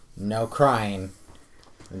no crying.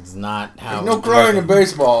 It's not how. There's no crying in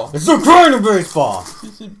baseball. There's no crying in baseball.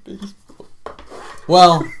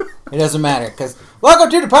 Well, it doesn't matter because welcome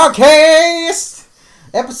to the podcast,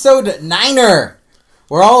 episode 9er.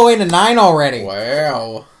 We're all the way to 9 already.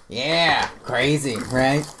 Wow. Yeah, crazy,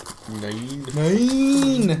 right?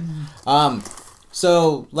 9.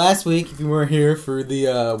 So last week, if you weren't here for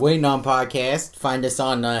the Waiting On podcast, find us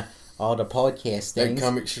on all the podcast things.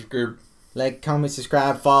 Like, comment,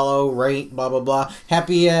 subscribe, follow, rate, blah, blah, blah.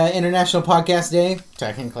 Happy International Podcast Day.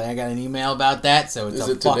 Technically, I got an email about that, so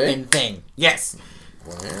it's fucking thing. Yes.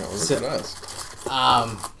 Wow, look at us.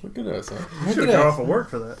 Look at us, huh? You should have got off of work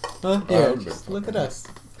for that. Yeah, just look at us.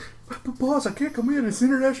 But boss, I can't come in. It's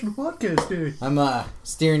International Podcast Day. I'm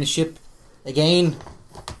steering the ship again.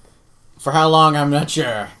 For how long, I'm not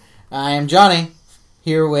sure. I am Johnny,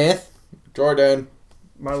 here with... Jordan.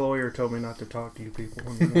 My lawyer told me not to talk to you people.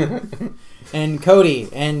 And Cody,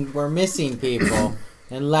 and we're missing people.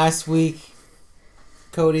 And last week,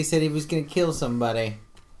 Cody said he was going to kill somebody.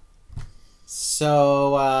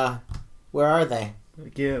 So, where are they?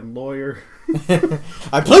 Again, lawyer.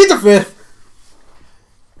 I plead the fifth!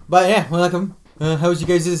 But yeah, welcome. How was you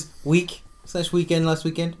guys' week/weekend last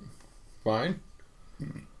weekend? Fine.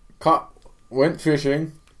 Went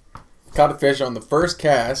fishing. Caught a fish on the first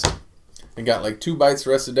cast. And got like 2 bites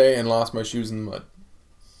the rest of the day and lost my shoes in the mud.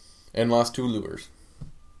 And lost 2 lures.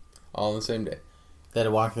 All in the same day. They had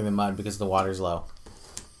to walk through the mud because the water's low.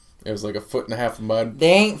 It was like 1.5 feet of mud.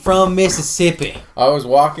 They ain't from Mississippi. I was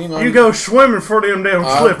walking on... You go swimming for them damn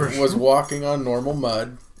slippers. I was walking on normal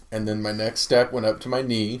mud. And then my next step went up to my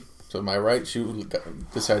knee. So my right shoe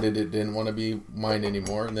decided it didn't want to be mine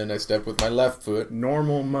anymore. And then I stepped with my left foot.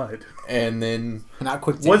 Normal mud. And then... Not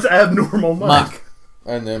quick. What's abnormal mud? Muck.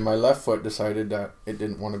 And then my left foot decided that it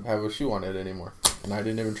didn't want to have a shoe on it anymore. And I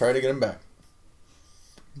didn't even try to get him back.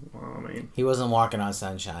 Well, I mean... He wasn't walking on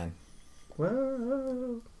sunshine.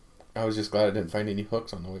 Well... I was just glad I didn't find any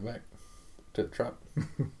hooks on the way back to the truck.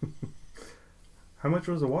 How much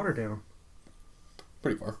was the water down?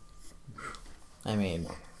 Pretty far. I mean,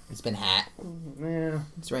 it's been hot. Yeah.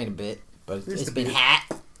 It's rained a bit, but it's a been bit.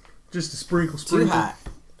 hot. Just a sprinkle. Too hot.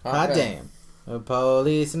 Hot damn. The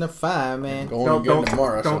police and the fireman. Going again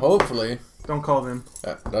tomorrow, so hopefully... Don't call them.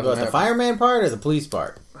 That doesn't happen. The fireman part or the police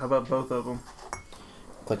part? How about both of them?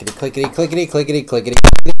 Clickety, clickety, clickety, clickety, clickety,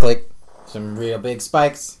 clickety, click. Some real big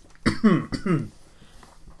spikes. How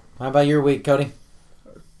about your week, Cody?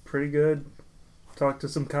 Pretty good. Talked to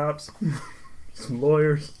some cops. Some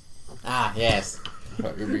lawyers. Ah, yes.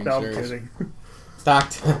 You're being No, I'm serious. kidding.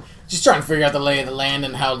 Talked. Just trying to figure out the lay of the land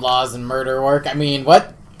and how laws and murder work. I mean,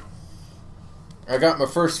 what? I got my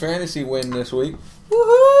first fantasy win this week.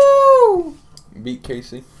 Woohoo! Beat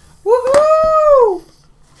Casey. Woohoo!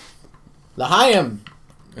 L'chaim.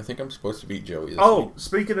 I think I'm supposed to beat Joey this week.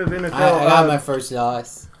 Speaking of NFL... I got my first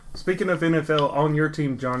loss. Speaking of NFL, on your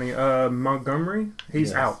team, Johnny, Montgomery,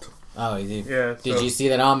 he's out. Oh, he did. Yeah. Did you see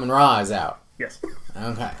that Amon-Ra is out? Yes.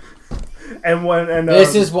 Okay.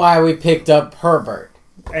 This is why we picked up Herbert.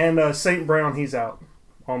 And St. Brown, he's out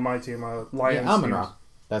on my team. Lions. Yeah, Amon-Ra.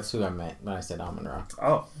 That's who I meant when I said Amon-Ra.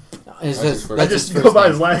 Oh. I just go by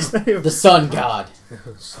his last name. The Sun God.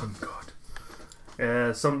 Sun God.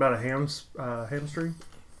 Something about a hamstring.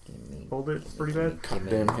 Pulled it pretty bad.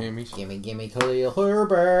 Damn hammies. Gimme Khalil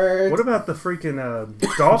Herbert. What about the freaking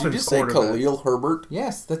Dolphins Did you just say Khalil Herbert?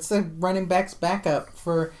 Yes, that's the running back's backup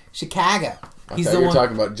for Chicago. I thought you were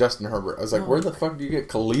talking about Justin Herbert. I was like, where the fuck do you get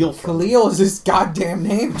Khalil from? Khalil is his goddamn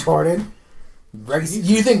name, Jordan. Racist.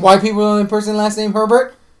 You think white people are the only person last name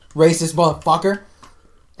Herbert? Racist motherfucker.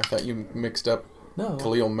 I thought you mixed up No.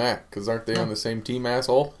 Khalil Mack, because aren't they on the same team,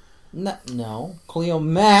 asshole? No. Khalil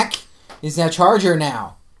Mack is a Charger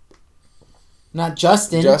now. Not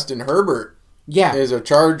Justin. Justin Herbert is a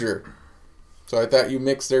Charger. So I thought you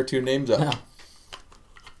mixed their 2 names up. No.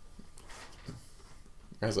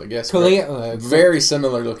 I was like, yes, Khalil, very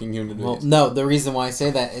similar looking unit. Well, no, the reason why I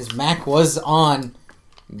say that is Mack was on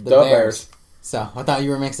the Bears. So I thought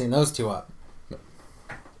you were mixing those 2 up. No.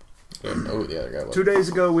 Didn't know who the other guy was. 2 days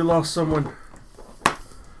ago, we lost someone.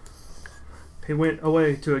 He went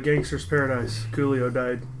away to a gangster's paradise. Coolio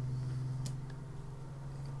died.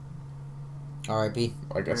 R.I.P.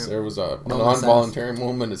 I guess there was a non-voluntary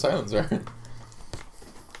moment of silence there.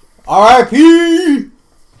 R.I.P.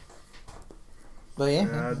 But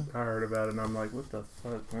yeah. I heard about it and I'm like, what the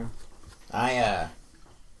fuck, man? I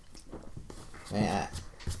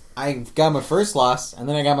got my first loss and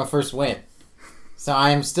then I got my first win. So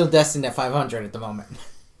I am still destined at 500 at the moment.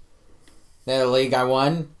 The league I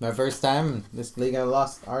won my first time. This league I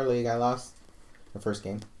lost. Our league I lost the first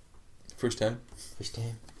game. First time.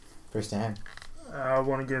 First time. I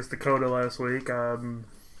won against Dakota last week. Up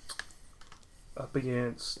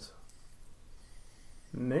against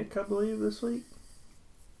Nick, I believe, this week.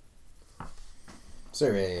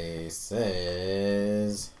 Survey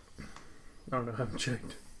says... I don't know, I haven't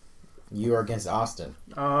checked. You are against Austin.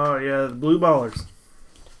 Oh, yeah, the Blue Ballers.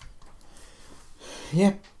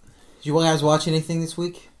 Yep. Did you guys watch anything this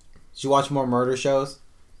week? Did you watch more murder shows?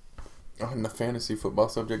 On the fantasy football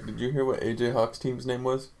subject, did you hear what AJ Hawk's team's name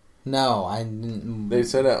was? No, I didn't. They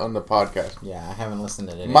said it on the podcast. Yeah, I haven't listened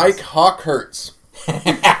to it. Mike Hawkhurts.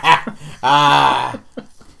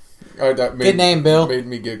 Good name, Bill. Made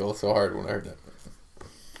me giggle so hard when I heard that.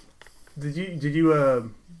 Did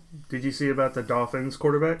you see about the Dolphins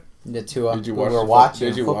quarterback? The two did you watch watch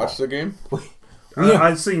the game?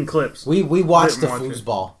 I've seen clips. We watched the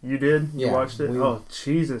foosball. You did? You watched it? Oh,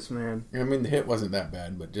 Jesus, man. I mean, the hit wasn't that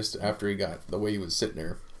bad, but just after he got the way he was sitting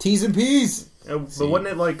there. T's and P's. But wasn't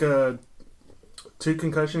it like 2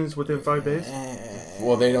 concussions within 5 days?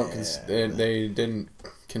 Well, they don't. They didn't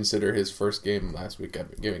consider his first game last week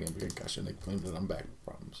giving him a concussion. They blamed it on back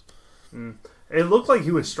problems. It looked like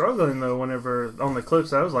he was struggling though. Whenever on the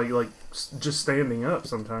clips, I was like just standing up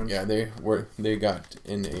sometimes. Yeah, they got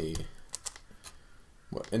in a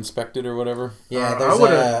inspected or whatever. Yeah, there's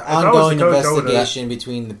an ongoing investigation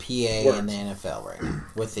between the PA and the NFL right now,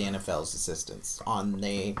 with the NFL's assistance on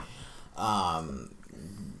the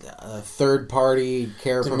third-party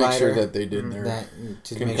care provider. To make sure that they did their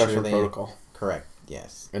concussion protocol. Correct,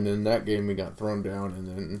 yes. And in that game, he got thrown down,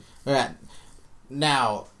 and then...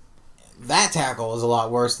 Now, that tackle was a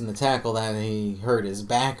lot worse than the tackle that he hurt his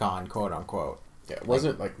back on, quote-unquote. Yeah, it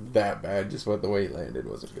wasn't that bad, just what the way he landed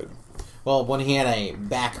wasn't good. Well, when he had a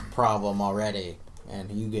back problem already,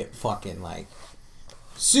 and you get fucking,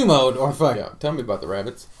 sumoed or fuck. Yeah, tell me about the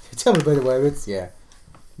rabbits. Tell me about the rabbits, yeah.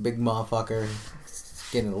 Big motherfucker.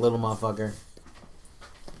 Getting a little motherfucker.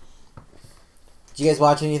 Did you guys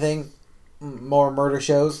watch anything? More murder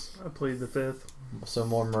shows? I plead the fifth. So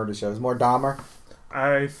more murder shows. More Dahmer?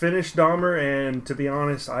 I finished Dahmer, and to be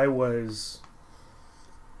honest, I was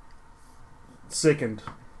sickened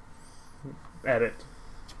at it.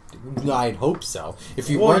 I'd hope so. If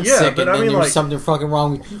you weren't sickened, then there was something fucking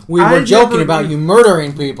wrong. We were joking about you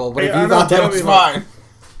murdering people, but if you thought that was fine.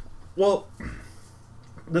 Well,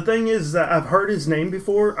 the thing is that I've heard his name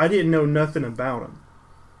before. I didn't know nothing about him.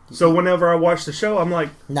 So whenever I watch the show, I'm like...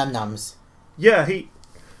 Num-nums. Yeah, he...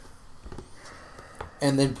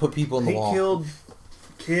 And then put people in the wall. He killed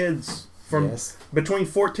kids from between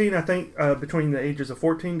 14, I think, between the ages of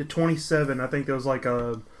 14 to 27. I think there was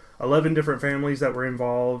 11 different families that were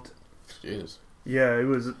involved. Jeez. Yeah, it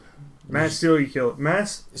was mass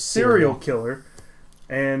serial killer.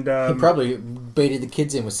 And he probably baited the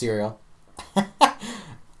kids in with cereal.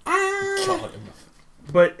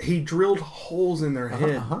 But he drilled holes in their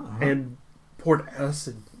head and poured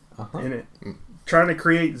acid in it, trying to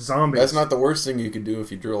create zombies. That's not the worst thing you could do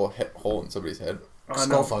if you drill a hole in somebody's head.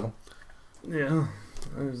 Skull fuck him. Yeah.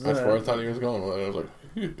 That's where I thought he was going with it. I was like,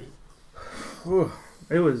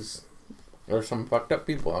 it was... There's some fucked up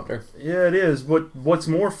people out there. Yeah, it is. What's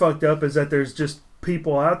more fucked up is that there's just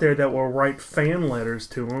people out there that will write fan letters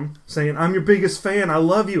to him saying, "I'm your biggest fan, I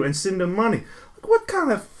love you," and send him money. What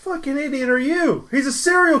kind of fucking idiot are you? He's a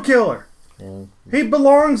serial killer. Yeah. He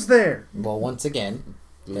belongs there. Well, once again,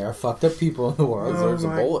 there are fucked up people in the world. There's a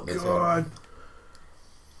bullet in his head.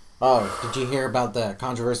 Oh, did you hear about the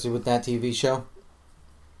controversy with that TV show?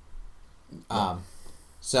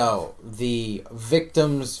 So, the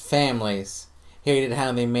victims' families hated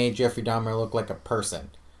how they made Jeffrey Dahmer look like a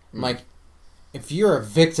person. I'm like, if you're a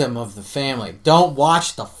victim of the family, don't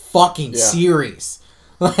watch the fucking series.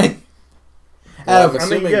 Like... Well,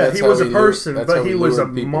 he was a person, but he was a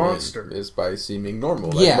monster. Is by seeming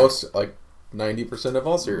normal. Most 90% of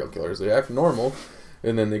all serial killers, they act normal,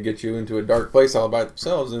 and then they get you into a dark place all by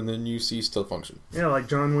themselves, and then you cease to function. Yeah, like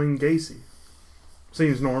John Wayne Gacy.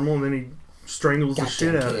 Seems normal, and then he strangles the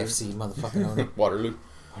shit out of it. KFC, motherfucking owner.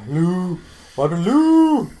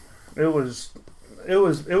 Waterloo. It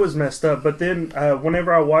was messed up. But then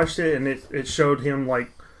whenever I watched it, and it showed him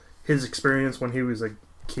his experience when he was a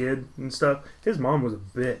kid and stuff, his mom was a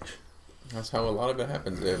bitch. That's how a lot of it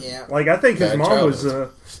happens. Yeah. I think his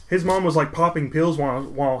mom was popping pills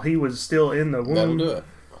while he was still in the womb. That'll do it.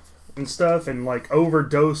 And stuff, and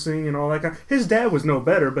overdosing and all that kind. His dad was no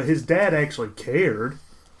better, but his dad actually cared.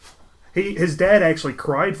 His dad actually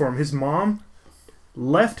cried for him. His mom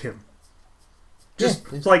left him. Just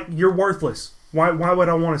it's like, you're worthless. Why would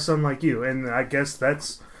I want a son like you? And I guess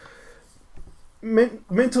that's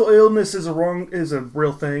mental illness is a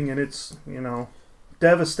real thing, and it's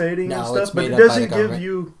devastating and stuff. But it doesn't give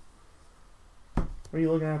you What are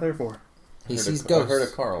you looking out there for? He sees ghosts. I heard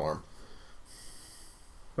a car alarm.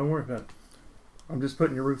 Don't worry about it. I'm just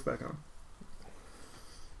putting your roof back on.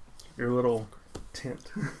 Your little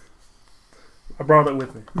tent. I brought it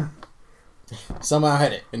with me. Somehow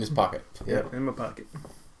had it. In his pocket. Yeah, in my pocket.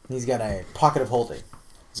 He's got a pocket of holding.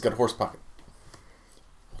 He's got a horse pocket.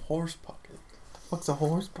 Horse pocket. What's a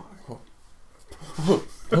horse pocket?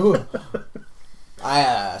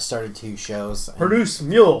 I started 2 shows. Produce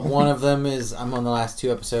mule. One of them is I'm on the last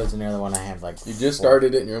 2 episodes, and the other one I have like. You just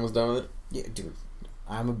started it and you're almost done with it? Yeah, dude.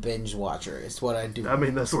 I'm a binge watcher. It's what I do. I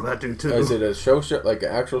mean, that's what I do too. Is it a show, like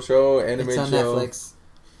an actual show, animated show? It's on Netflix.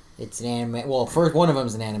 It's an anime. Well, first one of them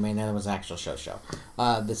is an anime, and the other one's an actual show.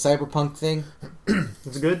 The cyberpunk thing.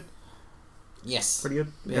 Is it good? Yes. Pretty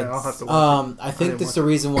good? Yeah, I'll have to watch it. I think that's the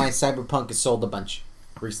reason why Cyberpunk has sold a bunch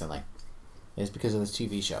recently. It's because of this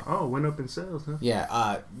TV show. Oh, went up in sales, huh?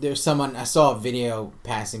 Yeah. There's someone, I saw a video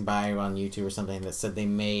passing by on YouTube or something that said they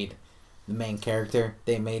made the main character.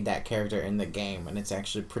 They made that character in the game, and it's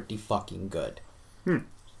actually pretty fucking good.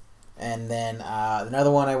 And then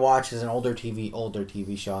another one I watched is an older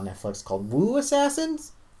TV show on Netflix called Woo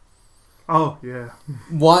Assassins. Oh, yeah.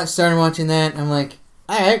 Started watching that, and I'm like,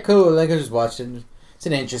 alright, cool. Like, I just watched it. It's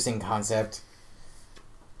an interesting concept.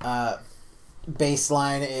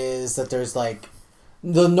 Baseline is that there's like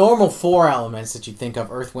the normal 4 elements that you think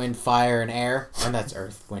of: earth, wind, fire, and air. And that's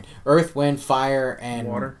earth, wind, fire,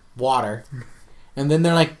 and water. And then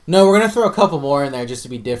they're like, no, we're gonna throw a couple more in there just to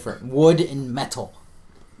be different: wood and metal.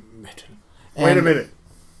 Wait a minute.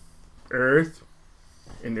 Earth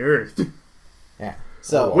and earth. Yeah.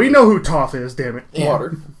 So we know who Toph is. Damn it. Yeah.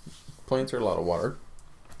 Water. Plants are a lot of water.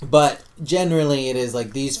 But generally, it is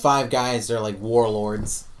like these 5 guys are like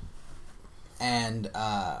warlords. And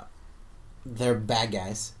they're bad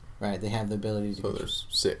guys, right? They have the ability to... So there's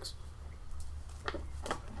 6.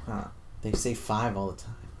 They say 5 all the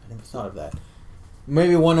time. I never thought of that.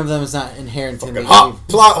 Maybe one of them is not inherently evil.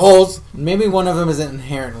 Plot holes! Maybe one of them isn't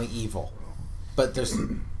inherently evil. But there's...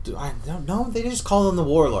 I don't know. They just call them the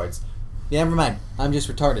warlords. Yeah, never mind. I'm just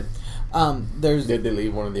retarded. Did they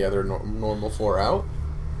leave one of the other normal 4 out?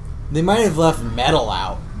 They might have left metal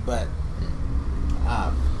out, but...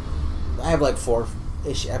 I have like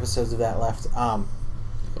 4-ish episodes of that left.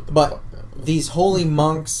 But these holy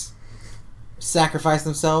monks sacrifice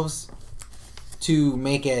themselves to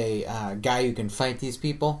make a guy who can fight these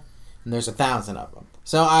people, and there's 1,000 of them.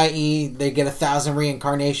 So, i.e., they get 1,000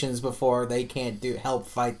 reincarnations before they can't help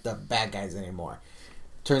fight the bad guys anymore.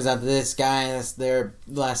 Turns out that this guy, that's their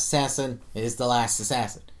last assassin, is the last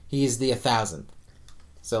assassin. He is the 1,000th.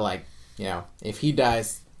 So, like, you know, if he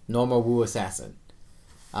dies, no more Wu assassin.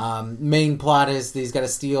 Main plot is he's got to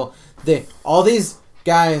steal all these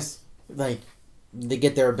guys, like, they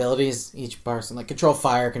get their abilities, each person, like control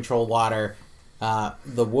fire, control water.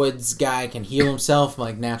 The woods guy can heal himself,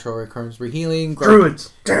 like natural recurrence healing.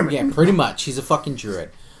 Druids, damn it. Yeah, pretty much. He's a fucking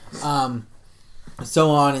druid.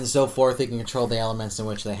 So on and so forth. They can control the elements in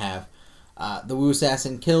which they have. The Wu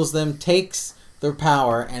assassin kills them, takes their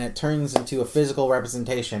power, and it turns into a physical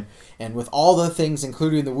representation. And with all the things,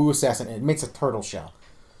 including the Wu assassin, it makes a turtle shell.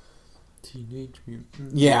 Teenage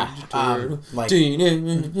Mutant like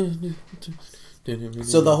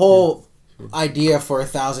so the whole idea for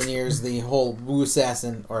 1,000 years, the whole Wu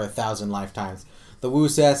assassin, or 1,000 lifetimes, the Wu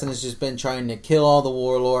assassin has just been trying to kill all the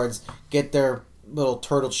warlords, get their little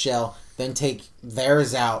turtle shell, then take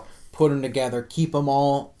theirs out, put them together, keep them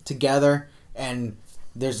all together, and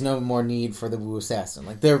there's no more need for the Wu assassin.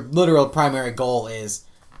 Like, their literal primary goal is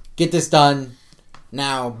get this done.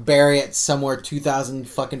 Now, bury it somewhere 2,000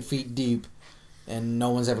 fucking feet deep, and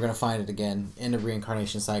no one's ever going to find it again. End of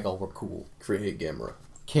reincarnation cycle. We're cool. Create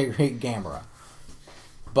Gamera.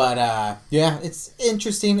 But, yeah, it's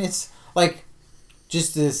interesting. It's, like,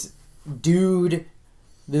 just this dude.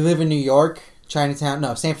 They live in New York, Chinatown.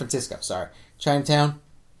 No, San Francisco, sorry. Chinatown.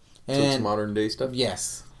 And, so it's modern day stuff?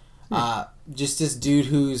 Yes. Just this dude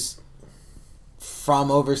who's from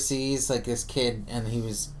overseas, like this kid, and he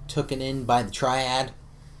was taken in by the Triad.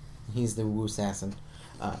 He's the Wu assassin.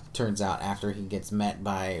 Turns out after he gets met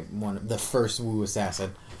by the first Wu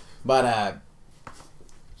assassin. But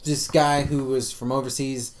this guy who was from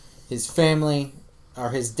overseas, his family, or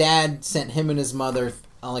his dad, sent him and his mother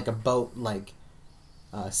on like a boat, like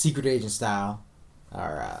secret agent style,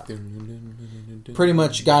 or pretty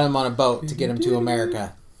much got him on a boat to get him to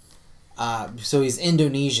America. So he's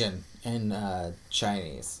Indonesian and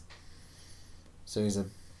Chinese. So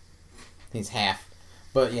he's half.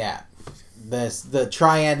 But yeah, the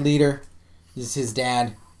Triad leader is his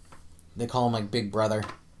dad. They call him like Big Brother.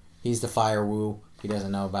 He's the Fire Wu. He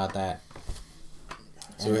doesn't know about that.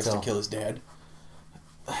 So he has to kill his dad?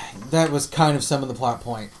 that was kind of some of the plot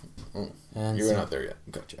point. And you were not there yet.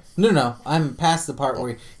 Gotcha. No. I'm past the part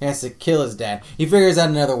where he has to kill his dad. He figures out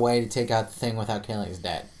another way to take out the thing without killing his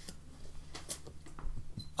dad.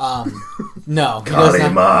 No. He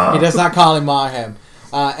does not Kalima him.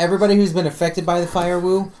 Everybody who's been affected by the fire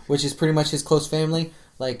woo, which is pretty much his close family,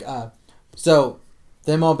 so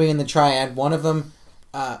them all being the triad, one of them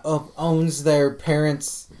owns their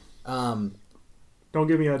parents' don't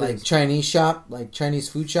give me ideas. Chinese shop, Chinese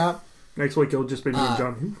food shop. Next week it'll just be me and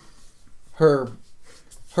John. Her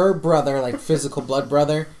brother, physical blood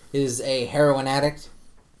brother, is a heroin addict.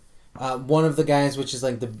 One of the guys, which is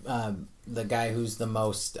the guy who's the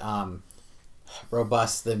most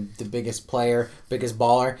robust, the biggest player, biggest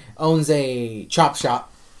baller, owns a chop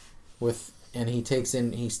shop and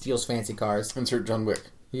he steals fancy cars. Insert John Wick.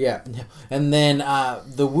 Yeah. And then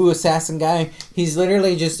the Wu assassin guy, he's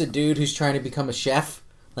literally just a dude who's trying to become a chef,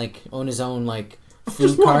 own his own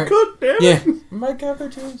food cart. Cook, damn it. Yeah. My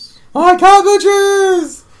cabbages.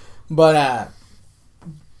 But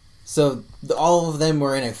so all of them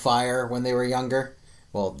were in a fire when they were younger.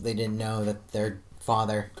 Well, they didn't know that their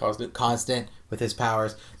father caused it with his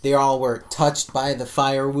powers. They all were touched by the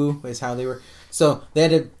fire woo, is how they were. So they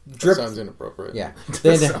had to drip. That sounds inappropriate. Yeah,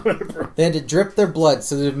 they had to drip their blood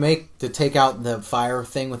to take out the fire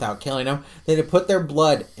thing without killing them. They had to put their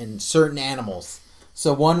blood in certain animals.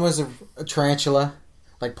 So one was a tarantula,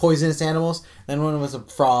 poisonous animals. Then one was a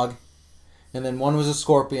frog, and then one was a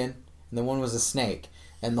scorpion, and then one was a snake.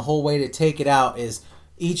 And the whole way to take it out is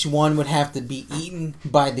each one would have to be eaten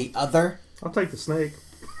by the other. I'll take the snake.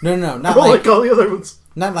 No, not like all the other ones.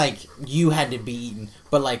 Not like you had to be eaten,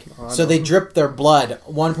 but so they dripped their blood.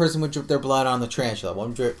 One person would drip their blood on the tarantula.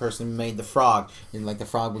 One person made the frog, and the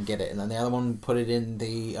frog would get it, and then the other one would put it in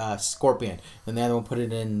the scorpion, and the other one put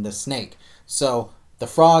it in the snake. So the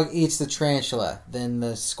frog eats the tarantula, then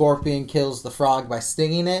the scorpion kills the frog by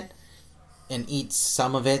stinging it, and eats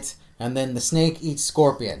some of it, and then the snake eats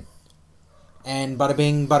scorpion. And bada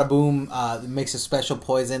bing, bada boom, it makes a special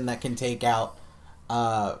poison that can take out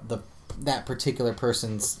that particular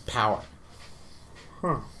person's power.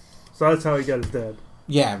 Huh. So that's how he got his dad.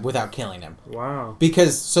 Yeah, without killing him. Wow.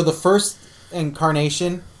 Because, the first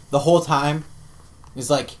incarnation, the whole time,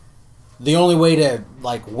 is the only way to,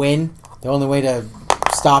 win, the only way to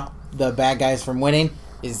stop the bad guys from winning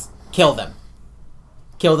is kill them.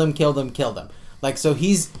 Kill them. So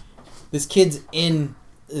this kid's in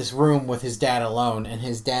this room with his dad alone, and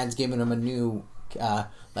his dad's giving him a new,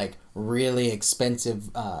 really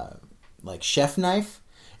expensive, chef knife.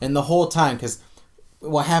 And the whole time, because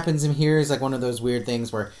what happens in here is one of those weird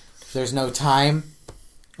things where there's no time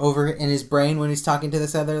over in his brain when he's talking to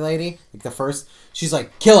this other lady. She's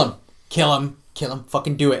like, kill him,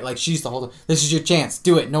 fucking do it. She's the whole, this is your chance,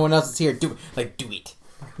 do it, no one else is here, do it. Do it.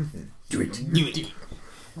 Do it.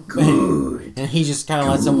 Good. And he just kind of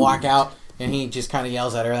lets him walk out, and he just kind of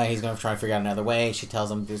yells at her that he's going to try to figure out another way. She tells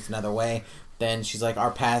him there's another way. Then she's like,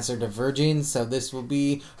 our paths are diverging, so this will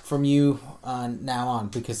be from you now on,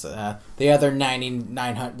 because the other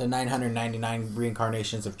 999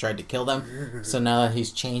 reincarnations have tried to kill them. So now that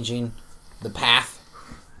he's changing the path,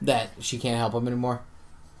 that she can't help him anymore.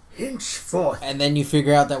 Henceforth. And then you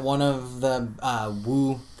figure out that one of the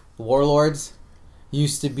Wu warlords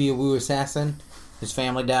used to be a Wu assassin. His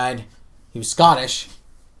family died. He was Scottish.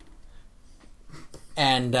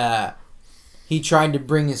 And he tried to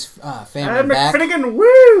bring his family back.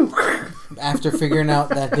 Woo! After figuring out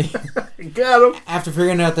that got him. After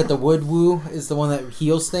figuring out that the Wood Woo is the one that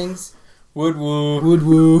heals things. Wood woo. Wood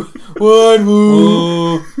Woo. Wood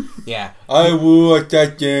Woo. Yeah. I woo like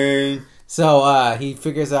that game. So he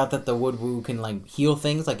figures out that the Wood Woo can heal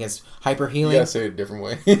things, it's hyper healing. You gotta say it a different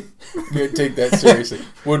way. You gotta take that seriously.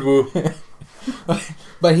 Wood woo. But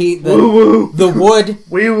the wood.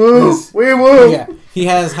 We woo. We woo. Yeah. He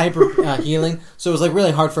has hyper healing, so it was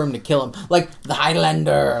really hard for him to kill him. The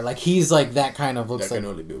Highlander, he's that kind of looks like. There can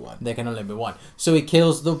only be one. There can only be one. So he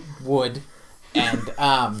kills the wood, and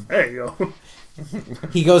there you go.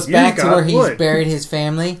 He goes back to where he's buried his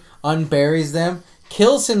family, unburies them,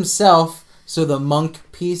 kills himself. So the monk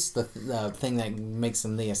piece, the thing that makes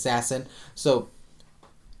him the assassin. So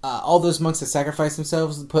all those monks that sacrifice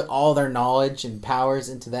themselves put all their knowledge and powers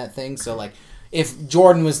into that thing. So if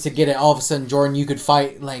Jordan was to get it, all of a sudden, Jordan, you could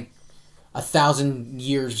fight 1,000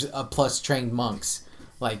 years plus trained monks,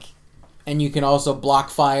 and you can also block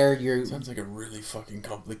fire. Sounds like a really fucking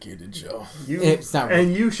complicated show. It's not. Really.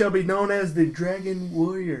 And you shall be known as the Dragon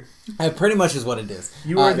Warrior. It pretty much is what it is.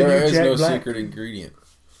 You are there is Jack no Black. secret ingredient.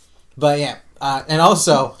 But yeah, and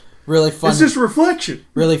also really funny. It's just reflection.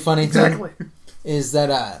 Really funny exactly. thing is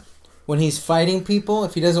that when he's fighting people,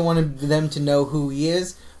 if he doesn't want them to know who he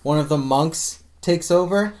is, one of the monks takes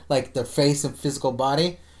over, like the face and physical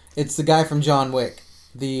body. It's the guy from John Wick,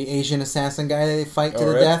 the Asian assassin guy that they fight to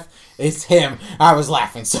the death. It's him. I was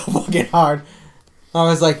laughing so fucking hard. I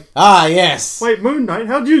was like, yes. Wait, Moon Knight,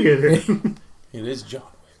 how'd you get here? It is John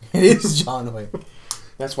Wick. It is John Wick.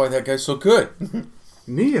 That's why that guy's so good.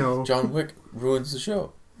 Neo. John Wick ruins the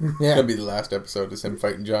show. Yeah. That'll be the last episode, is him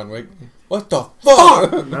fighting John Wick. What the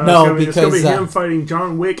fuck? No, it's gonna be because him fighting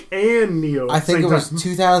John Wick and Neo. I think it was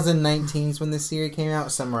 2019 when this series came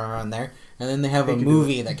out, somewhere around there. And then they have a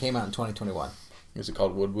movie that came out in 2021. Is it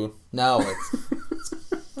called Woodwoo? No, it's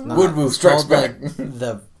not. Woodwoo Strikes Back.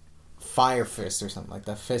 The Fire Fist or something, like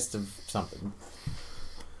the Fist of something.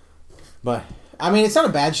 But, I mean, it's not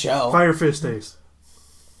a bad show. Fire Fist Days.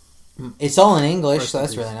 It's all in English, so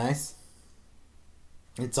that's really nice.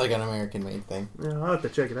 It's like an American-made thing. Yeah, I'll have to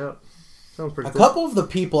check it out. Sounds pretty cool. A couple of the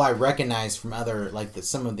people I recognize from other, like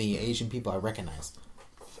some of the Asian people I recognize.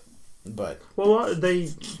 But... Well, they...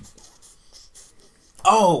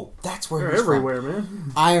 Oh, that's where they're he's everywhere, from.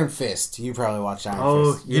 Man. Iron Fist. You probably watched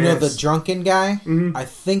Iron Fist. Yes. You know the drunken guy? Mm-hmm. I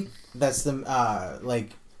think that's the,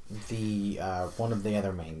 one of the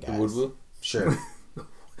other main guys. The Woodwoo? Sure.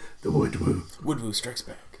 The Woodwoo. Woodwoo Strikes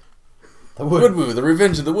Back. The Woodwoo, the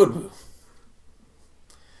Revenge of the Woodwoo.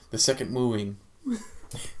 The second wooing.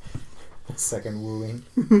 Second wooing.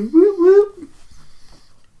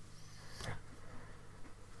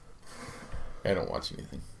 I don't watch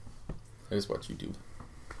anything. I just watch YouTube.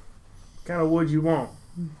 What kind of wood you want?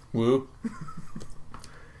 Woo.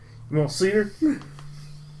 You want cedar?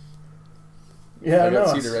 Yeah, I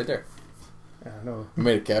got cedar right there. Yeah, I know. I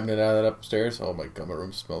made a cabinet out of that upstairs. Oh my god, my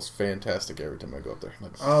room smells fantastic every time I go up there.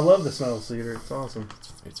 Like, I love the smell of cedar. It's awesome.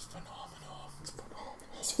 it's phenomenal.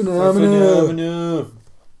 It's phenomenal. Phenomenal.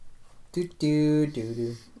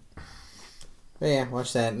 But yeah,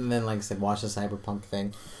 watch that. And then, like I said, watch the Cyberpunk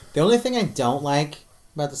thing. The only thing I don't like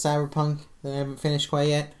about the Cyberpunk that I haven't finished quite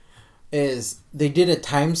yet is they did a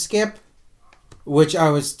time skip, which I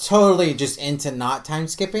was totally just into not time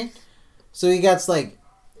skipping. So you got like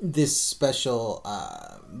this special,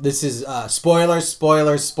 this is spoilers,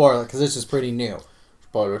 because this is pretty new.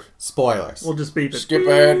 Spoilers. We'll just beep it. Skip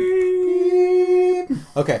ahead.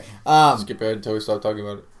 Okay. Skip ahead until we stop talking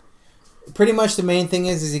about it. Pretty much the main thing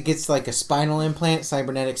is he gets like a spinal implant,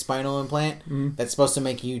 cybernetic spinal implant, that's supposed to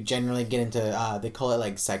make you generally get into, they call it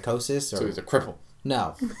like psychosis. Or, so he's a cripple.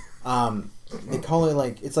 No. They call it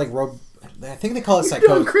like, it's like, I think they call it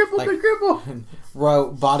psychosis. Cripple.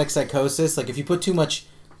 Robotic psychosis. Like if you put too much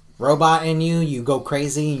robot in you, you go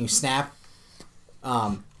crazy and you snap.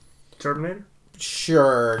 Terminator?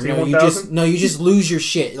 Sure. T-1000? You just lose your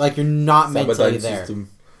shit. Like you're not mentally there.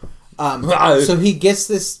 So he gets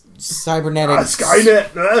this cybernetic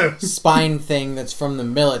Skynet spine thing that's from the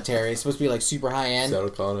military. It's supposed to be like super high end.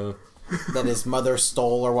 That his mother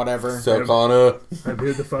stole or whatever. I'm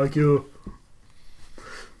here to fuck you.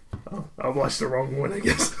 Oh, I watched the wrong one, I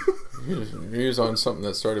guess. He was on something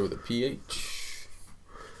that started with a PH.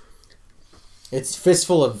 It's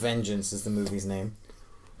Fistful of Vengeance is the movie's name.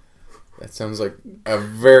 That sounds like a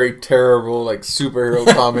very terrible, like, superhero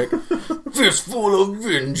comic. Fistful of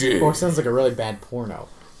Vengeance. Or it sounds like a really bad porno.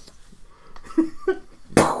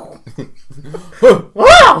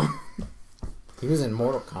 Wow! He was in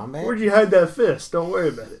Mortal Kombat? Where'd you hide that fist? Don't worry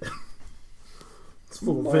about it. It's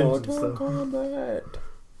full of vengeance, though. Kombat.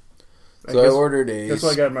 I ordered a... That's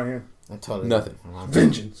what I got in my hand. Nothing.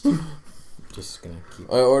 Vengeance. Just gonna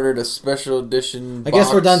keep... I ordered a special edition I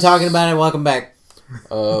guess we're done talking about it. Welcome back.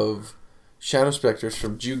 Of Shadow Specters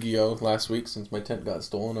from Yu-Gi-Oh! Last week since my tent got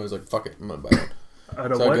stolen. I was like, fuck it, I'm gonna buy one.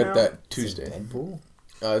 So I got that Tuesday. Deadpool?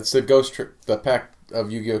 It's the Ghost Trick, the pack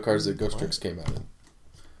of Yu-Gi-Oh! Cards that Ghost Tricks came out in.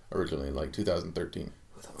 Originally in like 2013.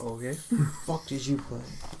 Okay. Fuck did you play?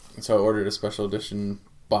 So I ordered a special edition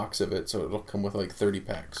box of it, so it'll come with like 30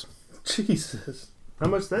 packs. Jesus. How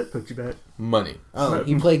much that put you back? Money. Oh,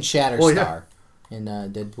 he played Shatterstar in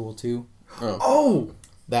Deadpool 2. Oh!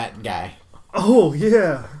 That guy. Oh,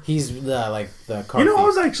 yeah. He's the car You know, thief. I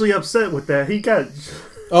was actually upset with that. He got...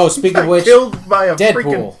 Oh, speaking of which... killed by a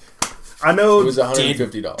Deadpool. I know... It was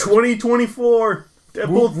 $150. 2024.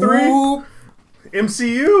 Deadpool 3.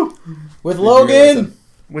 MCU. With Logan.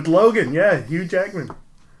 With Logan, yeah. Hugh Jackman.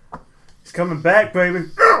 He's coming back, baby.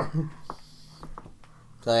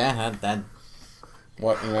 So yeah, that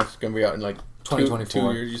What? And that's going to be out in like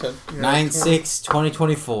 2024. 2 years, you said? Yeah,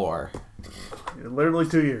 9/6/2024. Literally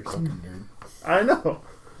 2 years. Fucking nerd. I know.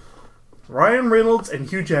 Ryan Reynolds and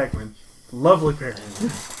Hugh Jackman. Lovely pair.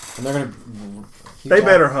 And they're gonna... They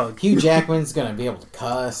better hug. Hugh Jackman's gonna be able to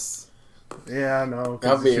cuss. Yeah, I know.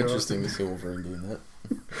 That'd be interesting to see Wolverine doing that.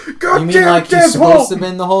 God you mean like he's supposed to have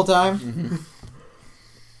been the whole time? Mm-hmm.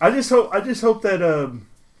 I just hope that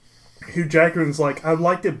Hugh Jackman's like, I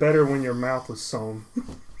liked it better when your mouth was sewn.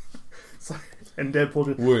 It's like, and Deadpool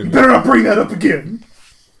just, you better not bring that up again.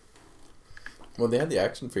 Well, they had the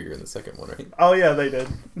action figure in the second one, right? Oh yeah, they did.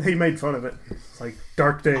 He made fun of it. It's like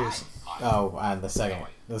Dark Days. Oh, the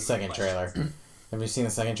second trailer. Have you seen the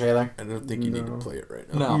second trailer? I don't think you need to play it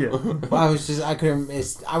right now. No. Yeah.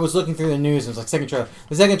 I was looking through the news and it was like second trailer.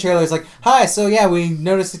 The second trailer is like, hi, so yeah, we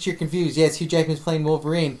noticed that you're confused. Yes, Hugh Jackman's playing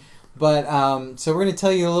Wolverine. But, so we're going to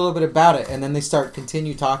tell you a little bit about it. And then they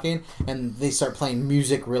continue talking, and they start playing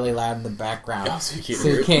music really loud in the background. Oh, so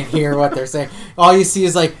you can't hear what they're saying. All you see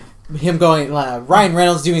is like him going, Ryan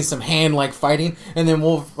Reynolds doing some hand like fighting, and then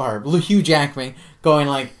Hugh Jackman going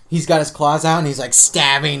like, he's got his claws out and he's like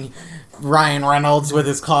stabbing Ryan Reynolds with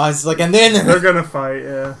his claws. Like, and then they're going to fight,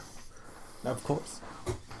 yeah. Of course.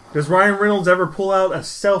 Does Ryan Reynolds ever pull out a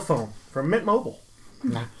cell phone from Mint Mobile?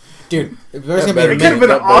 No. Dude, there's going to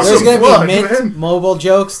be Mint Mobile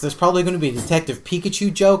jokes. There's probably going to be a Detective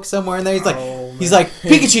Pikachu joke somewhere in there. He's like,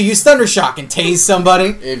 Pikachu, use Thundershock and tase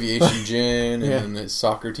somebody. Aviation Gin and his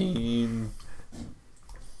soccer team.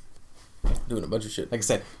 Doing a bunch of shit. Like I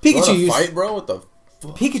said, Pikachu use fight, bro? What the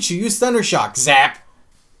fuck? Pikachu use Thundershock. Zap.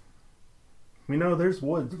 You know, there's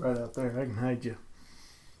woods right out there. I can hide you.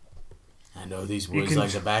 I know these woods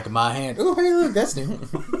like the back of my hand. Oh, hey, look, that's new.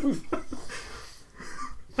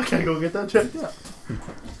 I gotta go get that checked out.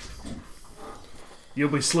 You'll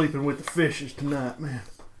be sleeping with the fishes tonight, man.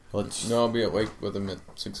 No, I'll be awake with them at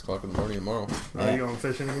 6 o'clock in the morning tomorrow. Are you going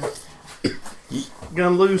fishing again?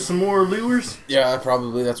 Gonna lose some more lures? Yeah,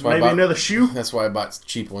 probably. That's why maybe another shoe. That's why I bought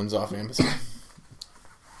cheap ones off Amazon.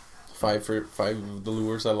 5 of the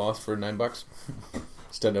lures I lost for $9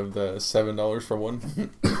 instead of the $7 for one.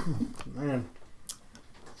 Man.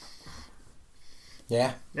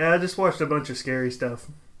 Yeah. Yeah, I just watched a bunch of scary stuff.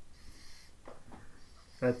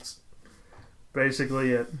 That's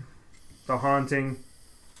basically it. The Haunting.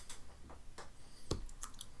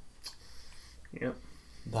 Yep.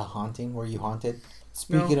 The Haunting? Were you haunted?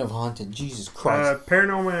 Speaking of haunted, Jesus Christ.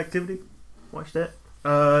 Paranormal Activity. Watch that.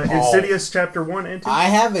 Insidious Chapter 1 and 2. I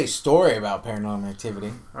have a story about Paranormal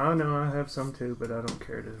Activity. I know, I have some too, but I don't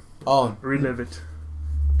care to relive it.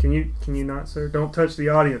 Can you not, sir? Don't touch the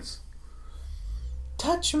audience.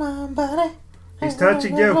 Touch my body. He's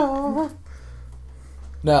touching you.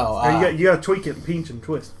 No. You gotta tweak it and pinch and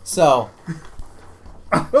twist. So,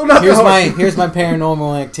 here's my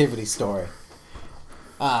Paranormal Activity story.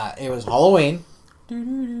 It was Halloween. The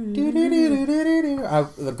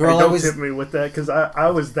girl don't tip me with that, because I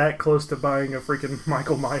was that close to buying a freaking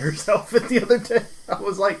Michael Myers outfit the other day. I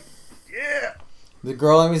was like, yeah. The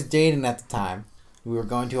girl I was dating at the time, we were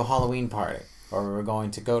going to a Halloween party, or we were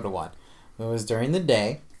going to go to one. It was during the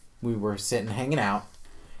day. We were sitting hanging out,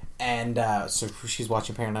 and so she's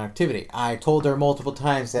watching Paranormal Activity. I told her multiple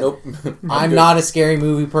times that I'm not a scary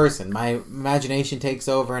movie person. My imagination takes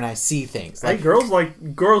over, and I see things. Like, hey,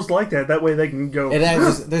 girls like that. That way they can go.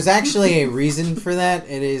 There's actually a reason for that.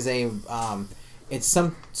 It is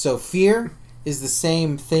so fear is the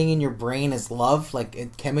same thing in your brain as love. Like,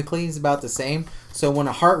 it chemically is about the same. So when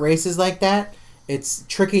a heart races like that, it's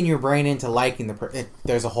tricking your brain into liking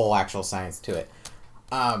there's a whole actual science to it.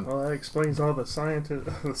 Well, that explains all the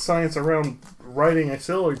science around writing a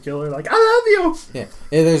serial killer. Like, I love you. Yeah,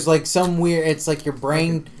 there's like some weird. It's like your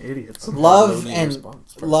brain. Idiots. Love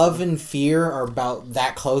and fear are about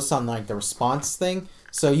that close on like the response thing.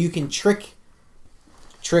 So you can trick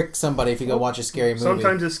somebody if you go watch a scary movie.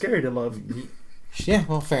 Sometimes it's scary to love. Yeah,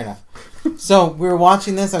 well, fair enough. So we were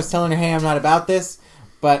watching this. I was telling her, "Hey, I'm not about this,"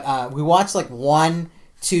 but we watched like 1,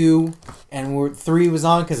 2, and 3 was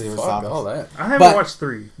on because it was all that. I haven't watched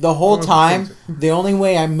 3. The whole time, the only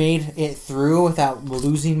way I made it through without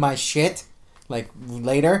losing my shit, like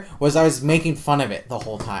later, was I was making fun of it the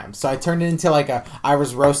whole time. So I turned it into like I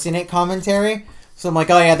was roasting it commentary. So I'm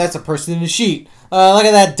like, oh yeah, that's a person in a sheet. Look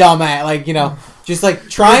at that dumbass, like, you know, just like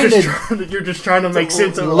you're just trying to make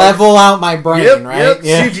sense of level out my brain, right? Yep,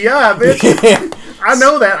 yeah. CGI, bitch. Yeah. I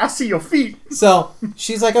know that. I see your feet. So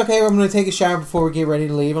she's like, okay, I'm going to take a shower before we get ready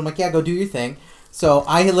to leave. I'm like, yeah, go do your thing. So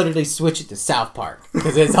I literally switch it to South Park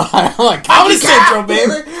because it's I'm like Comedy Central,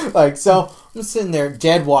 baby. Like, so I'm sitting there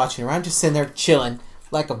dead watching her. I'm just sitting there chilling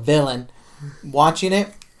like a villain, watching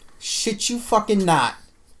it. Shit, you fucking not.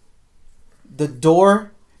 The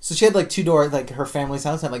door. So she had like 2 doors. Like her family's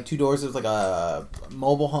house had like 2 doors. It was like a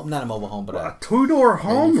mobile home, not a mobile home, but a 2-door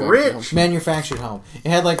home, manufactured home. It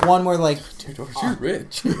had like one where like 2 doors. You're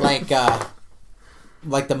rich. Like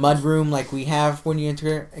like the mud room like we have when you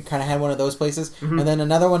enter. It kind of had one of those places. Mm-hmm. And then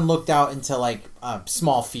another one looked out into like a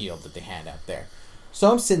small field that they had out there. So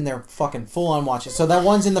I'm sitting there fucking full on watching. So that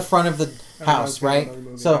one's in the front of the house, right?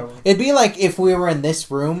 So it'd be like if we were in this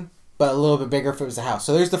room, but a little bit bigger if it was a house.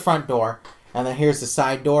 So there's the front door, and then here's the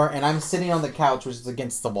side door, and I'm sitting on the couch, which is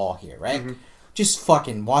against the wall here, right? Mm-hmm. Just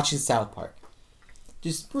fucking watching South Park.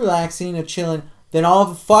 Just relaxing and chilling. Then all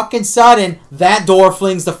of a fucking sudden, that door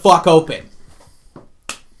flings the fuck open.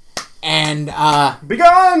 And,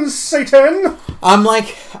 Begone, Satan! I'm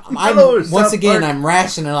like, once again, I'm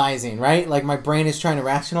rationalizing, right? Like, my brain is trying to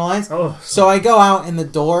rationalize. Oh. So I go out in the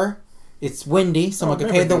door. It's windy. So I'm like,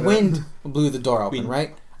 okay, the wind blew the door open,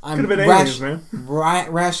 right? I'm aliens, man.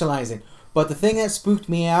 Rationalizing. But the thing that spooked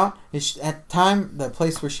me out is at the time, the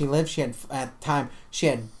place where she lived, she had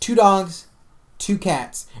 2 dogs, 2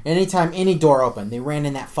 cats. Anytime any door opened, they ran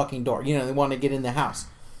in that fucking door. You know, they wanted to get in the house.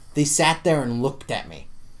 They sat there and looked at me.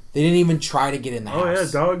 They didn't even try to get in the house. Oh,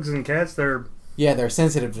 yeah, dogs and cats, they're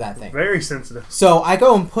sensitive to that thing. Very sensitive. So I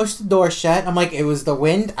go and push the door shut. I'm like, it was the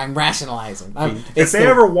wind. I'm rationalizing. If they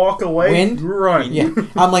ever walk away, wind, run. Yeah.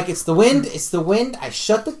 I'm like, it's the wind. It's the wind. I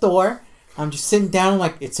shut the door. I'm just sitting down. I'm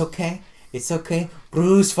like, it's okay. It's okay.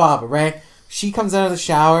 Bruce Faber, right? She comes out of the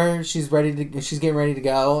shower. She's getting ready to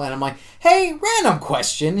go. And I'm like, hey, random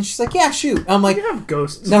question. And she's like, yeah, shoot. I'm like, you have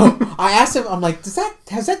ghosts. No. I asked him, I'm like,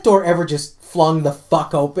 has that door ever just flung the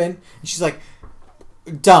fuck open? And she's like,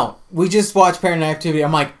 don't. We just watched Paranormal Activity.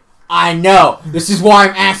 I'm like, I know. This is why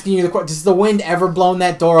I'm asking you the question. Does the wind ever blown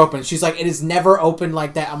that door open? She's like, it has never opened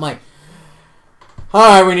like that. I'm like, all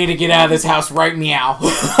right, we need to get out of this house right meow.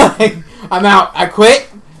 I'm out. I quit.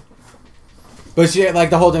 But she, like,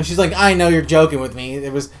 the whole time, she's like, I know you're joking with me.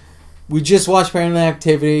 We just watched Paranormal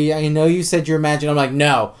Activity. I know you said you're imagining. I'm like,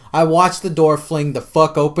 no. I watched the door fling the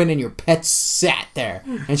fuck open and your pets sat there.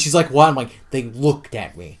 And she's like, what? I'm like, they looked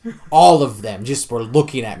at me. All of them just were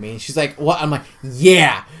looking at me. And she's like, what? I'm like,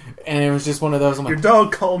 yeah. And it was just one of those. I'm like, your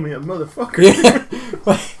dog called me a motherfucker.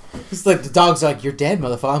 Yeah. It's like, the dog's like, you're dead,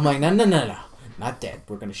 motherfucker. I'm like, no. Not dead.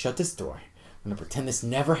 We're going to shut this door. I'm going to pretend this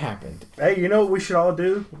never happened. Hey, you know what we should all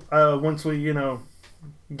do? Once we,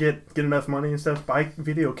 get enough money and stuff, buy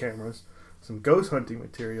video cameras, some ghost hunting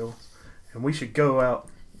material, and we should go out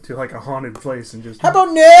to like a haunted place and just... How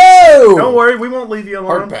about no? Don't worry, we won't leave you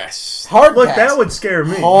alone. Hard pass. Look, that would scare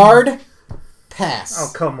me. Hard pass.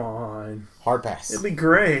 Oh, come on. Hard pass. It'd be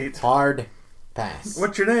great. Hard pass.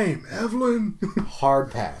 What's your name? Evelyn.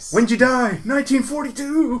 Hard pass. When'd you die?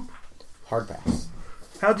 1942. Hard pass.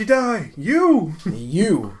 How'd you die? You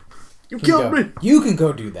killed me. You can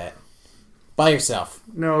go do that. By yourself.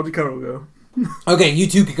 No, Dakota will go. Okay, you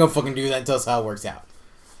two can go fucking do that and tell us how it works out.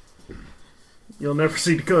 You'll never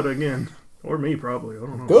see Dakota again. Or me, probably. I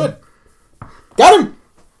don't know. Good. Got him!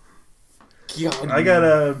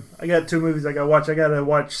 God. I got 2 movies I gotta watch. I gotta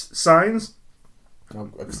watch Signs.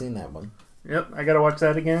 I've seen that one. Yep, I gotta watch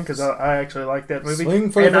that again because I actually like that movie.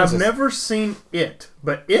 And I've never seen It,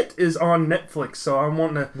 but It is on Netflix, so I'm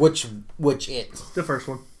wanting to... Which It? The first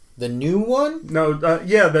one. The new one? No,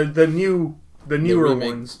 the newer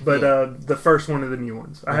ones, but the first one of the new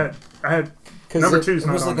ones. I had number 2's not on.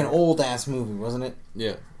 It was like an old ass movie, wasn't it?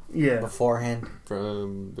 Yeah. Yeah. Beforehand.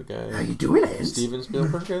 From the guy. How you doing, Ed? Steven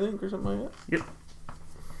Spielberg, I think, or something like that. Yep.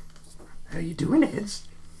 How you doing, Ed?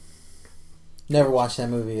 Never watched that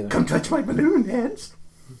movie either. Come touch my balloon, Ed.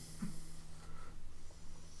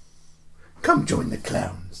 Come join the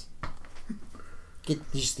clowns.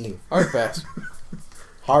 Just leave. Hard pass.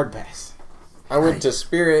 Hard pass. I went to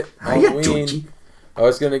Spirit Halloween. I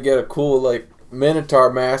was going to get a cool, like,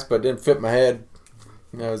 Minotaur mask, but it didn't fit my head.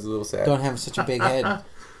 That was a little sad. Don't have such a big head.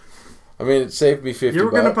 I mean, it saved me $50. You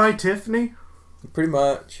were going to buy Tiffany? Pretty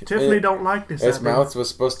much. Tiffany don't like this. Its mouth was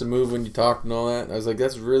supposed to move when you talked and all that. I was like,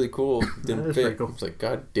 that's really cool. Didn't fit. Cool. I was like,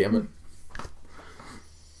 God damn it.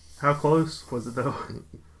 How close was it, though?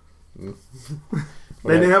 They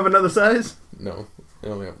didn't have another size? No. They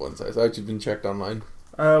only have one size. I've actually been checked online.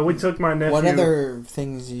 We took my nephew... What other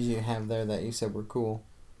things did you have there that you said were cool?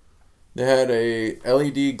 They had a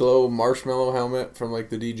LED glow marshmallow helmet from, like,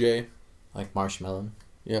 the DJ. Like marshmallow?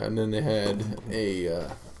 Yeah, and then they had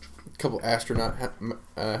a couple astronaut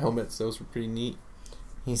helmets. Those were pretty neat.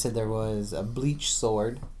 He said there was a bleach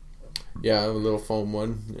sword. Yeah, a little foam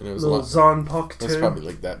one. And it was a little Zonpak too. It's probably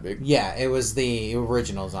like that big. Yeah, it was the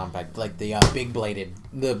original Zonpak, like the big bladed,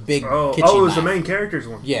 the big. Oh, it was the main character's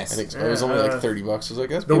one. Yes, I think so. It was only like $30. I was like,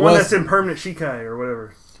 that's the one that's in permanent Shikai or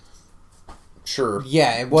whatever. Sure.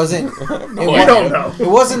 Yeah, it wasn't. You don't know. It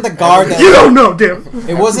wasn't the guard that. You don't know, damn.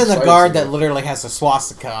 It wasn't the guard that literally has a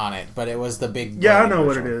swastika on it, but it was the big. Yeah, I know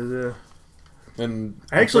what it is. Yeah. And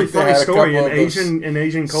actually, funny story in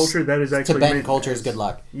Asian culture that is actually Tibetan culture is good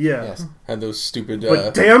luck. Yeah, yes. Had those stupid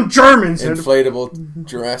but damn Germans inflatable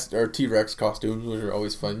Jurassic or T-Rex costumes, which are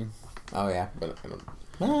always fun. Oh yeah, but I don't.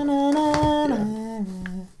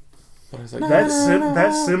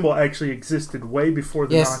 That symbol actually existed way before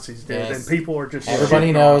the Nazis did, and people are just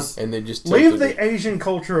everybody knows, and they just leave the Asian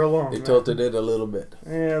culture alone. They tilted it a little bit.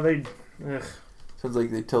 Yeah, they. Sounds like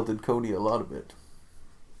they tilted Cody a lot of it.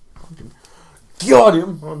 Got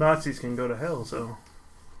him! Well, Nazis can go to hell, so.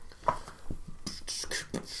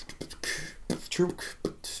 True.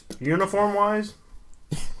 Uniform-wise,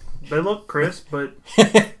 they look crisp, but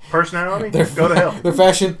personality, go to hell. Their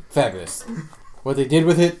fashion, fabulous. What they did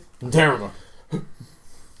with it, terrible.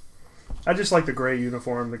 I just like the gray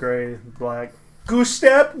uniform, the gray, black. Goose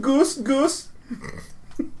step, goose. Goose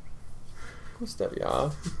step,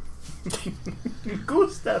 yeah.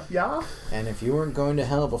 Good stuff, y'all. And if you weren't going to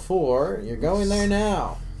hell before, you're going there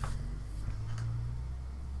now.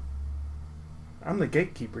 I'm the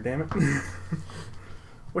gatekeeper, damn it.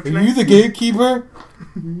 What's your name? You the gatekeeper?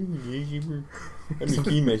 Gatekeeper. I'm the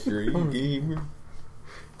keymaster. Are you the gatekeeper?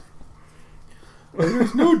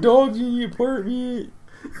 There's no dogs in the apartment.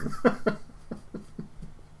 God,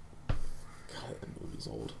 that movie's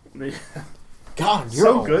old. God, you're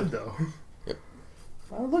so old. good though.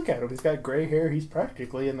 Oh, look at him. He's got gray hair. He's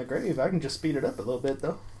practically in the grave. I can just speed it up a little bit,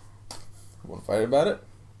 though. Want to fight about it?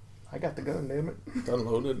 I got the gun, damn it.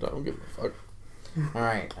 Unloaded. I don't give a fuck. All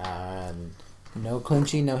right. No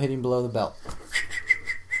clinching, no hitting below the belt.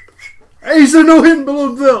 Hey, so no hitting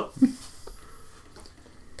below the belt.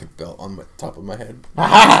 Good belt on the top of my head.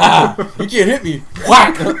 You can't hit me.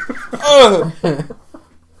 Whack!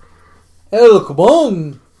 Oh, come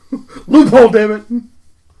on. Loophole, damn it.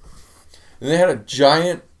 And they had a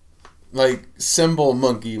giant, cymbal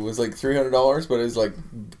monkey. It was $300, but it was a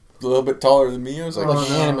little bit taller than me. I was like,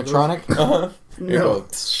 animatronic? No.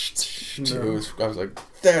 I was like,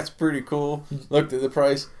 that's pretty cool. Looked at the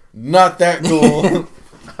price. Not that cool.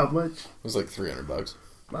 How much? It was $300.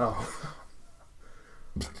 Oh.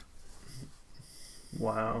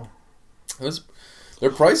 Wow. Their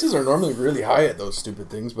prices are normally really high at those stupid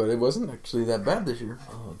things, but it wasn't actually that bad this year.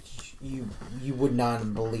 Oh, you would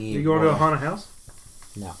not believe. You going to a haunted house?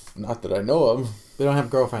 No. Not that I know of. We don't have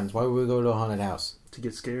girlfriends. Why would we go to a haunted house? To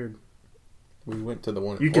get scared. We went to the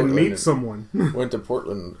one in You Portland. can meet someone. Went to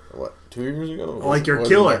Portland, 2 years ago? Like your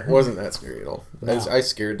killer. Wasn't that scary at all. No. I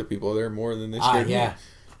scared the people there more than they scared me. Yeah.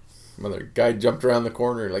 Mother guy jumped around the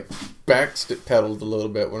corner, backpedaled a little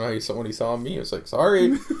bit when he saw me. I was like,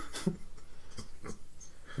 sorry.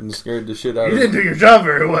 And scared the shit out of You didn't do your job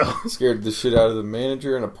very well. Scared the shit out of the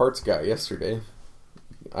manager and a parts guy yesterday.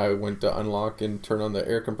 I went to unlock and turn on the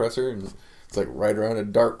air compressor, and it's right around a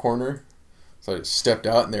dark corner. So I just stepped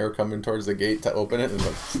out, and they were coming towards the gate to open it, and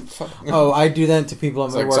fuck. Oh, I do that to people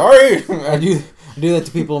in my work. Sorry! I do that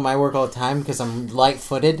to people in my work all the time because I'm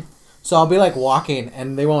light-footed. So I'll be walking,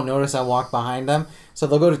 and they won't notice I walk behind them. So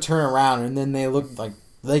they'll go to turn around, and then they look like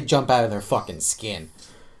they jump out of their fucking skin.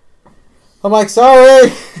 I'm like,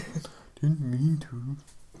 sorry! Didn't mean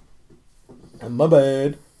to. My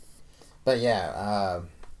bad. But yeah,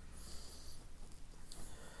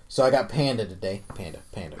 so I got Panda today. Panda.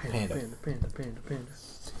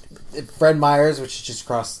 Fred Meyer's, which is just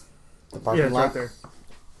across the parking lot. Right there.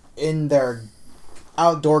 In their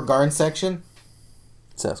outdoor garden section.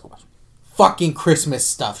 Sasquatch. Fucking Christmas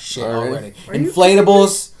stuff shit already. Are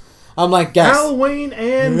Inflatables. I'm like, guys. Halloween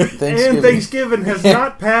and Thanksgiving has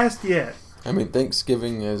not passed yet. I mean,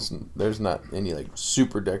 Thanksgiving there's not any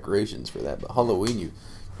super decorations for that, but Halloween,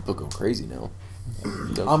 people go crazy now.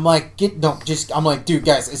 I'm like, dude,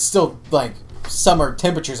 guys, it's still summer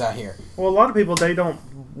temperatures out here. Well, a lot of people, they don't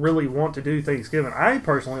really want to do Thanksgiving. I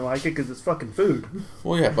personally like it because it's fucking food.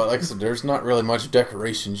 Well, yeah, but like I said, there's not really much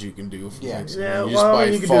decorations you can do. For Thanksgiving. Yeah, you just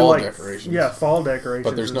buy fall decorations. Yeah, fall decorations.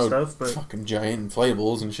 But there's no stuff, fucking giant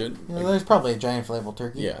inflatables and shit. Yeah, there's probably a giant inflatable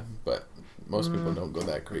turkey. Yeah, but most people don't go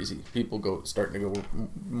that crazy. People starting to go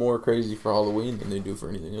more crazy for Halloween than they do for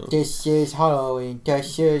anything else. This is Halloween.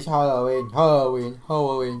 Halloween.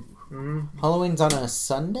 Mm-hmm. Halloween's on a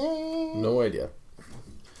Sunday? No idea.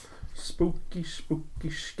 Spooky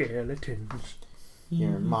skeletons.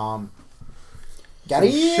 Your mom. Got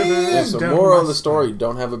it? Yeah, so moral of the story,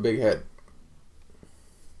 don't have a big head.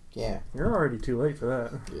 Yeah. You're already too late for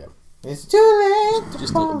that. Yeah. It's too late to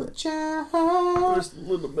just a little bit. Just a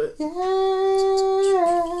little bit. Yeah.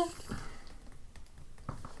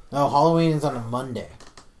 No, Halloween is on a Monday.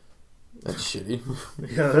 That's shitty.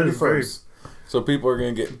 Yeah, that is very... So people are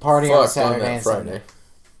going to get party on Saturday on that and Friday.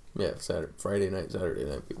 Sunday. Yeah, Friday night, Saturday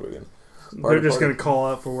night, people are going to They're just going to call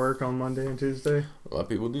out for work on Monday and Tuesday. A lot of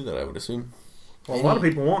people do that, I would assume. Well, a lot of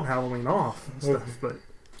people want Halloween off and stuff, but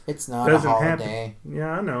it's not a holiday. Happen.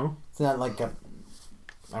 Yeah, I know. It's not like a...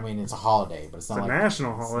 I mean, it's a holiday, but it's not a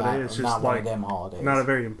national holiday. It's just not like one of them holidays. Not a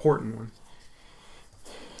very important one.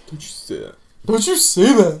 Don't you say that? Don't you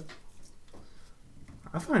say that?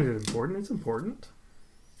 I find it important. It's important.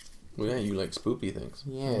 Well, yeah, you like spoopy things.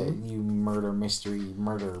 Yeah, you murder mystery,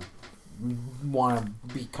 want to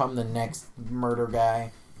become the next murder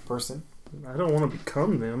guy person. I don't want to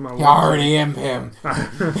become them. I already am him.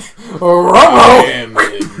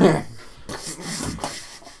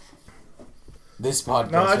 This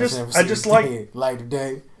podcast. No, I just like light of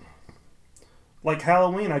day. Like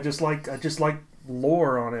Halloween, I just like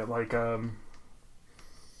lore on it. Like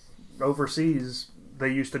overseas, they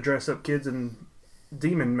used to dress up kids in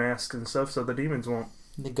demon masks and stuff, so the demons won't.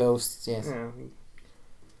 The ghosts, yes. Yeah,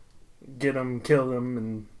 get them, kill them,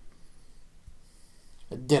 and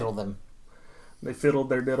diddle them. They fiddled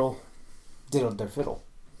their diddle. Diddled their fiddle.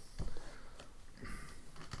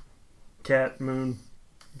 Cat, moon,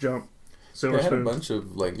 jump, silver spoon. They had spoon. a bunch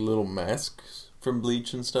of like little masks from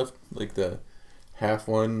Bleach and stuff, like the half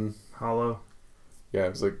one. Hollow. Yeah,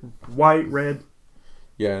 it was like white, red.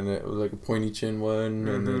 Yeah, and it was like a pointy chin one,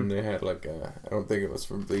 and then they had like a, I don't think it was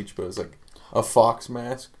from Bleach, but it was like a fox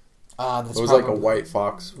mask. It was like a white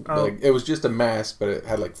fox. Like it was just a mask, but it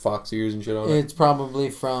had like fox ears and shit on it. It's probably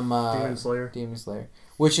from Demon Slayer. Demon Slayer,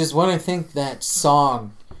 which is what I think that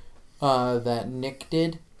song that Nick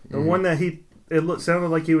did. The one that sounded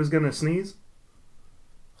like he was gonna sneeze.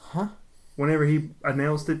 Huh? Whenever he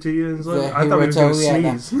announced it to you, and like, I thought he was gonna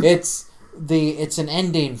sneeze. No. It's an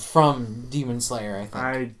ending from Demon Slayer.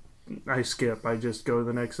 I think. I skip. I just go to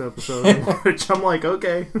the next episode, which I'm like,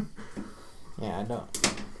 okay. Yeah, I know.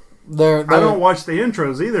 I don't watch the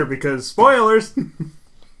intros either because spoilers.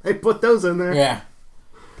 They put those in there. Yeah,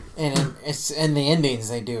 and it's in the endings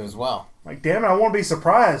they do as well. Like, damn it, I want to be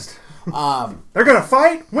surprised. They're gonna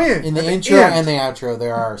fight. When in the intro and the outro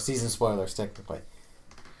there are season spoilers technically.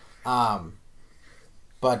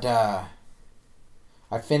 But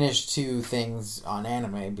I finished 2 things on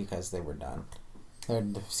anime because they were done.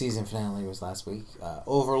 The season finale was last week.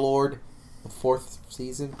 Overlord, the 4th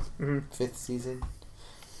season, 5th season.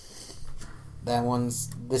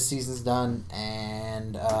 This season's done,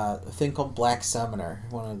 and a thing called Black Summoner,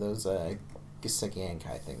 one of those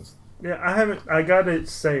Isekai things. Yeah, I got it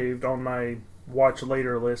saved on my watch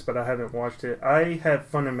later list, but I haven't watched it. I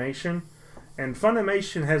have Funimation, and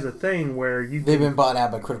Funimation has a thing where they've been bought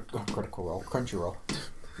out by Crunchyroll.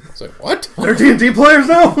 It's like, what? They're D&D players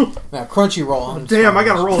now? No, Crunchyroll. Oh, damn, I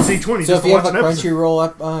gotta roll a D20 so just if you have a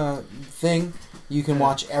Crunchyroll thing, you can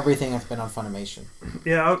watch everything that's been on Funimation.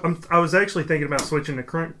 Yeah, I was actually thinking about switching to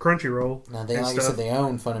Crunchyroll. Now, like I said, they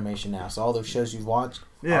own Funimation now, so all those shows you've watched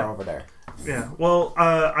are over there. Yeah, well,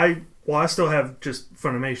 I still have just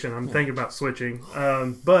Funimation. I'm thinking about switching.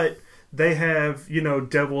 But they have,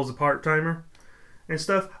 Devil as a part-timer and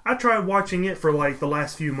stuff. I tried watching it for like the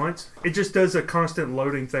last few months. It just does a constant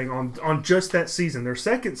loading thing on just that season. Their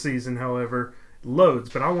second season, however, loads,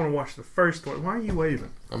 but I want to watch the first one. Why are you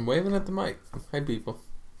waving? I'm waving at the mic. Hi, people.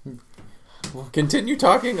 Continue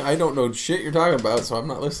talking. I don't know shit you're talking about, so I'm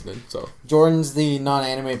not listening. So Jordan's the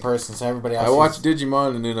non-anime person, so everybody else. I watched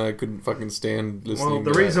Digimon, and then I couldn't fucking stand listening. Well,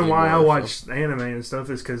 the reason why I watch anime and stuff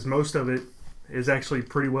is because most of it is actually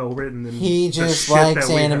pretty well written. And he just likes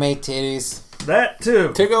anime titties. That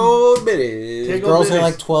too. Tickle bitties. The girls are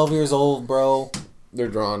like 12 years old, bro. They're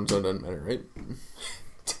drawn, so it doesn't matter, right?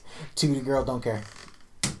 Tootie girl don't care.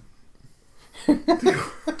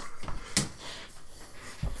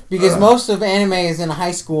 Because most of anime is in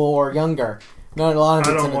high school or younger. Not a lot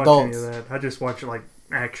of it's in adults. I don't watch any of that. I just watch like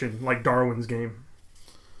action, like Darwin's Game.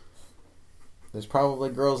 There's probably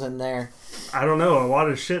girls in there. I don't know. A lot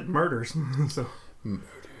of shit murders. So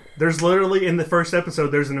there's literally in the first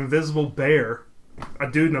episode, there's an invisible bear,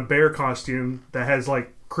 a dude in a bear costume that has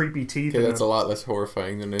like creepy teeth. Okay, that's a lot less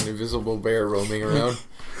horrifying than an invisible bear roaming around.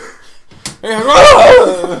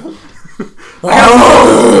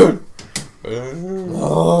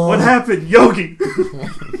 What happened, Yogi?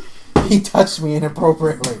 He touched me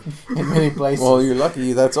inappropriately in many places. Well, you're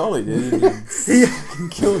lucky. That's all he did. He can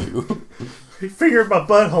kill you. He fingered my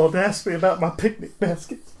butthole and asked me about my picnic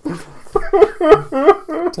baskets.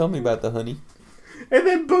 Tell me about the honey. And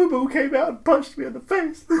then Boo Boo came out and punched me in the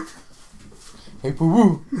face. Hey,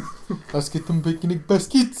 Boo Boo, let's get them picnic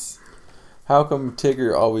baskets. How come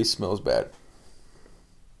Tigger always smells bad?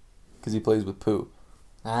 Because he plays with poo.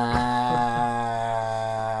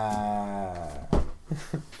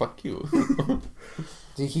 Fuck you.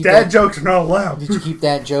 Dad jokes are not allowed. Did you keep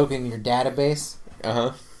that joke in your database?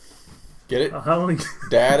 Uh-huh. Get it?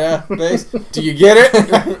 Database? Do you get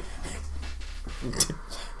it?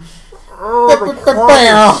 The clock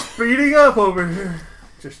is speeding up over here.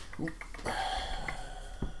 Just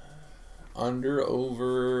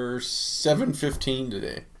over 7:15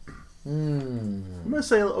 today. I'm gonna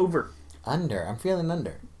say over. Under. I'm feeling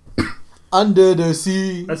under. Under the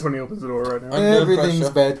sea. That's when he opens the door right now. Everything's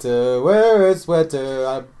better where it's wetter.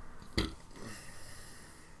 I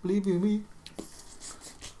believe you me.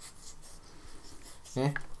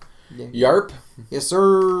 Yeah. Yarp. Yes,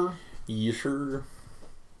 sir. Yes, sir.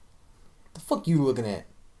 The fuck you looking at?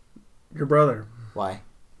 Your brother. Why?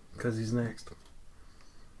 Because he's next.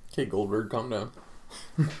 Okay, Goldberg, calm down.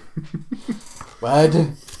 What?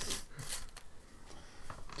 Do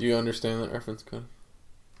you understand that reference, Cody?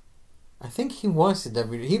 I think he was at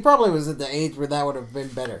WWE. He probably was at the age where that would have been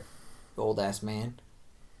better. Old ass man.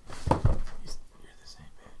 You're the same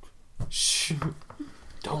age. Shh.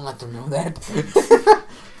 Don't let them know that.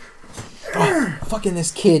 Fucking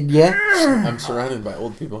this kid, yeah? I'm surrounded by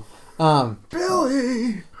old people.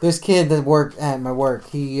 Billy! This kid that worked at my work,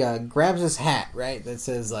 he grabs his hat, right? That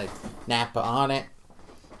says, like, Napa on it.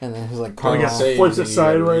 And then he's like, Carlisle. Flips it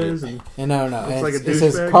sideways. And no. Like It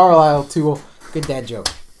says, douchebag. Carlisle Tool. Good dad joke.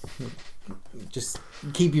 Just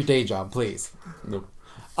keep your day job, please. Nope.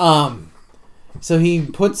 So he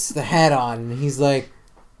puts the hat on, and he's like,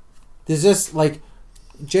 does this, like...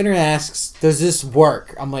 Jenner asks, does this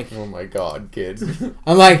work? I'm like... Oh my god, kid.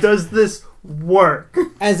 I'm like... Does this work?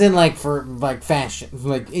 As in, like, for, like, fashion.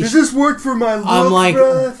 Like, Does this work for my look, I'm like...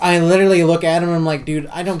 bruh? I literally look at him and I'm like, dude,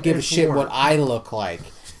 I don't give a shit what I look like.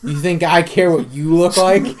 You think I care what you look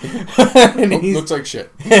like? And looks like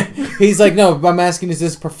shit. He's like, no, I'm asking, is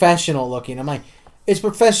this professional looking? I'm like, it's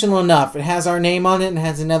professional enough. It has our name on it and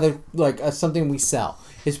has another, like, something we sell.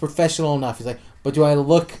 It's professional enough. He's like, but do I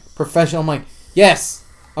look professional? I'm like, yes.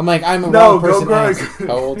 I'm like, I'm a wrong person. Greg.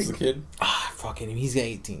 How old's the kid? Fucking him. He's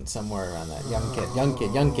 18, somewhere around that. Young kid.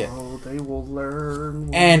 Oh, they will learn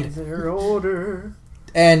when And they're older.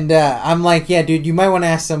 And I'm like, yeah, dude, you might want to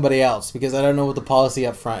ask somebody else because I don't know what the policy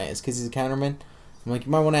up front is because he's a counterman. I'm like,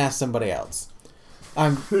 you might want to ask somebody else.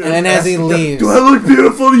 And then as he leaves, do I look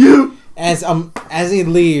beautiful to you? As he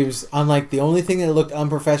leaves, I'm like, the only thing that looked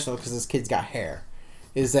unprofessional because this kid's got hair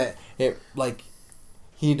is that it like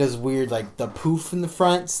he does weird like the poof in the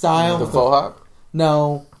front style. The faux hawk?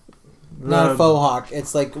 No. Not a faux hawk.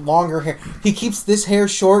 It's like longer hair. He keeps this hair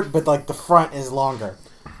short, but like the front is longer.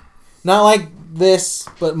 Not like this,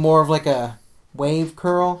 but more of like a wave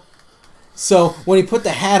curl. So when he put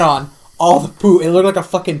the hat on, all the poo, it looked like a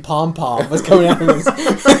fucking pom-pom was coming out of his...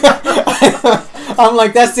 I'm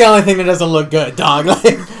like, that's the only thing that doesn't look good, dog.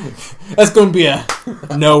 Like, that's going to be a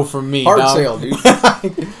no from me, hard dog. sale, dude.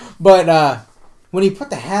 But when he put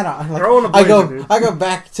the hat on, like, I go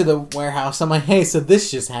back to the warehouse. I'm like, hey, so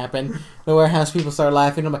this just happened. The warehouse people start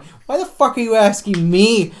laughing. I'm like, why the fuck are you asking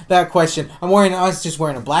me that question? I was just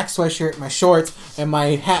wearing a black sweatshirt, my shorts, and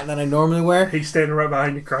my hat that I normally wear. He's standing right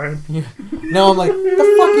behind you crying. No, I'm like,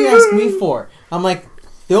 the fuck are you asking me for? I'm like,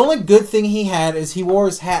 the only good thing he had is he wore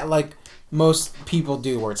his hat like most people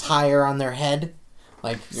do, where it's higher on their head.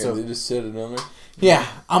 Like, yeah, so they just sit it on there. Yeah,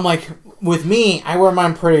 I'm like, with me, I wear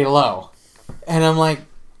mine pretty low. And I'm like,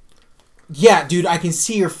 yeah, dude, I can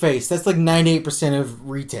see your face. That's like 98% of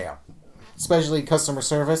retail. Especially customer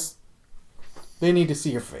service. They need to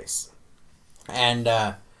see your face. And,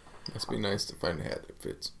 must be nice to find a hat that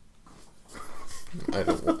fits.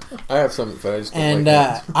 I have something, but I just don't and,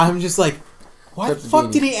 like I'm just like, why the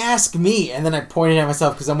fuck did he ask me? And then I pointed at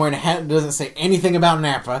myself because I'm wearing a hat that doesn't say anything about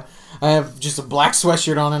Napa. I have just a black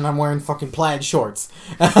sweatshirt on and I'm wearing fucking plaid shorts.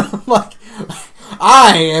 And I'm like...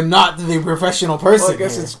 I am not the professional person. Well, I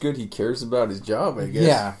guess here. it's good he cares about his job, I guess.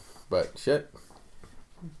 Yeah. But shit.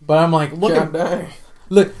 But I'm like, look at me.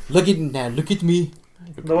 The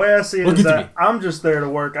way I see it is that I'm just there to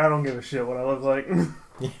work. I don't give a shit what I look like.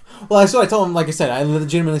 Yeah. Well, that's what I told him. Like I said, I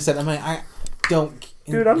legitimately said, I'm like, I don't.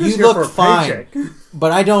 Dude, I'm just you here look for a fine, paycheck.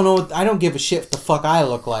 but I don't know. I don't give a shit what the fuck I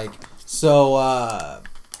look like. So I'm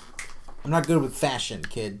not good with fashion,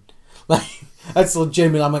 kid. Like. That's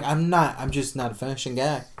legitimate. I'm like, I'm just not a fashion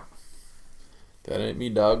guy. That ain't me,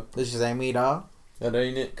 dog. This just ain't me, dog. That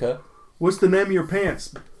ain't it, cut. What's the name of your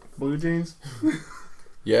pants? Blue jeans?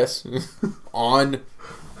 Yes. On.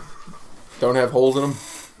 Don't have holes in them.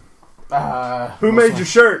 Who made your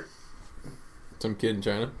shirt? Some kid in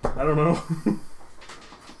China. I don't know.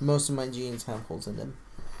 Most of my jeans have holes in them.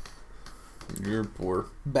 You're poor.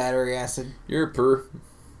 Battery acid. You're poor.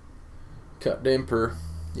 Cut damn poor.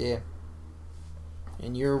 Yeah.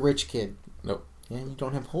 And you're a rich kid. Nope. Yeah, you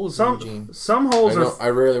don't have holes in your jeans. Some holes I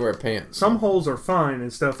rarely wear pants. Some holes are fine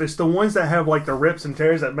and stuff. It's the ones that have like the rips and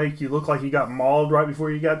tears that make you look like you got mauled right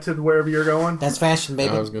before you got to wherever you're going. That's fashion,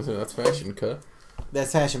 baby. I was gonna say that's fashion, cuh.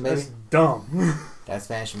 That's fashion, baby. That's dumb. That's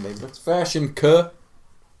fashion, baby. That's fashion, cuh.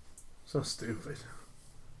 So stupid.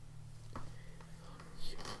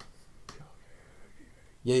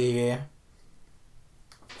 Yeah.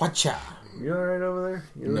 Watcha. You alright over there?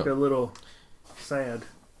 You look a little sad.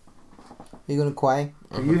 You gonna cry?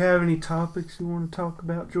 Do you have any topics you want to talk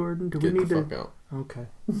about, Jordan? Do we need the to? fuck out. Okay.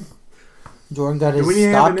 Jordan got his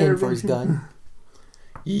stocking for his gun.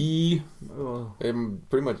 I'm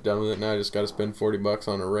pretty much done with it now. I just got to spend $40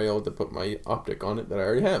 on a rail to put my optic on it that I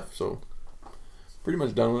already have. So, pretty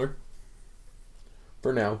much done with her.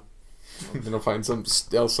 For now. Then I'll find something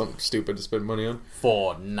stupid to spend money on.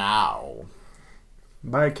 For now.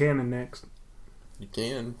 Buy a cannon next. You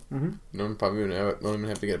can. Mm-hmm. You don't even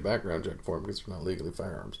have to get a background check for them because they're not legally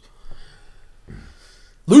firearms.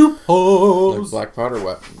 Loopholes! Like black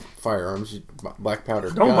powder firearms, black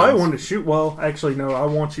powder Don't guns. buy one to shoot. Well, actually, no. I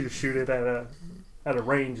want you to shoot it at a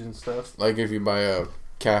range and stuff. Like if you buy a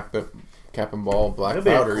cap and ball black That'd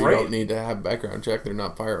be powder, you great. don't need to have background check. They're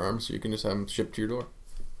not firearms, so you can just have them shipped to your door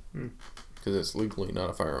because it's legally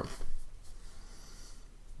not a firearm.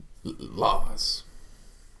 Laws.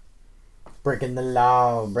 Breaking the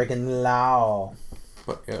law.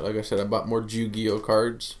 But yeah, like I said, I bought more Yu-Gi-Oh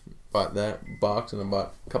cards. Bought that box and I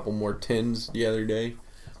bought a couple more tins the other day.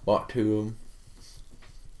 Bought 2 of them.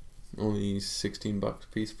 Only $16 a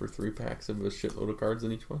piece for 3 packs of a shitload of cards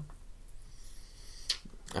in each one.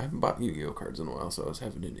 I haven't bought Yu-Gi-Oh cards in a while, so I was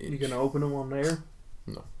having an itch. You gonna open them on there?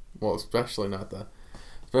 No. Well, especially not the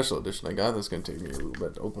special edition I got. That's gonna take me a little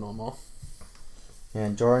bit to open them all. Yeah,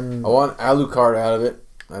 Jordan. I want Alucard out of it.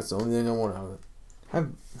 That's the only thing I want out of it.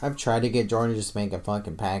 I've tried to get Jordan to just make a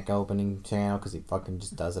fucking pack opening channel because he fucking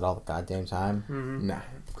just does it all the goddamn time. Mm-hmm. Nah,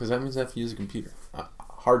 because that means I have to use a computer.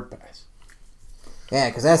 Hard pass. Yeah,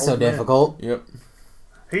 because that's so difficult. Yep.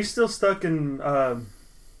 He's still stuck in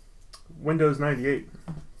Windows 98.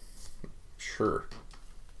 Sure.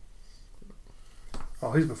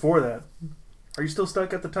 Oh, he's before that. Are you still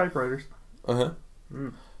stuck at the typewriters? Uh-huh.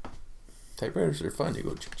 Mm. Typewriters are fun. You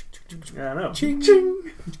go... Yeah, I know. Ching,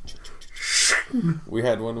 ching. We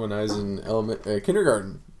had one when I was in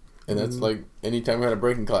kindergarten, and that's like anytime we had a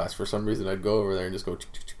breaking class, for some reason I'd go over there and just go.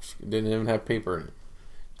 Didn't even have paper in it.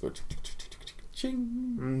 Go ching.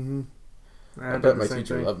 Mm-hmm. I bet my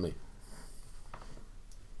teacher loved me.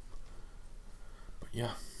 But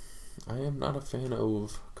yeah, I am not a fan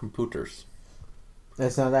of computers.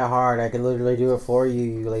 It's not that hard. I could literally do it for you,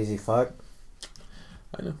 you lazy fuck.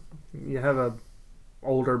 I know. You have a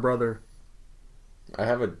older brother. I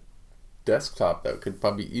have a desktop that could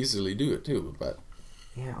probably easily do it too, but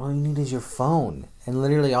yeah, all you need is your phone, and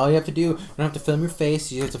literally all you have to do, you don't have to film your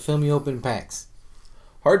face, you have to film you open packs.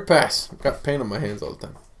 Hard pass. Got paint on my hands all the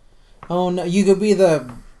time. Oh no, you could be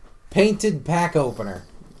the painted pack opener.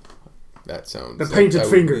 That sounds the painted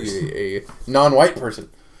fingers. A non-white person.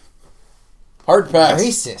 Hard pass.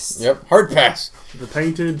 Racist. Yep. Hard pass. The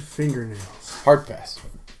painted fingernails. Hard pass.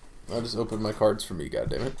 I'll just open my cards for me,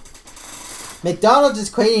 goddammit. McDonald's is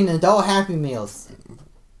creating adult Happy Meals.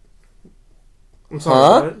 I'm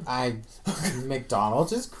sorry,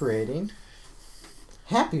 McDonald's is creating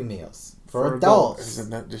Happy Meals for adults.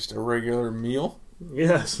 Isn't that just a regular meal?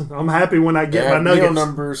 Yes, I'm happy when I get my have nuggets. Meal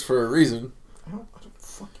numbers for a reason. I don't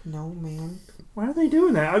fucking know, man. Why are they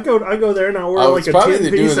doing that? I go there and I order like a 10 probably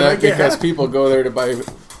they're piece doing and I that get because half. people go there to buy.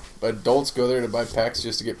 Adults go there to buy packs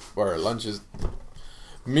just to get or lunches,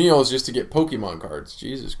 meals just to get Pokemon cards.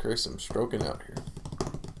 Jesus Christ, I'm stroking out here.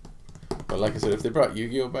 But like I said, if they brought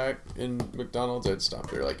Yu-Gi-Oh back in McDonald's, I'd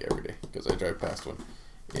stop there like every day because I drive past one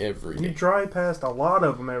every day. You drive past a lot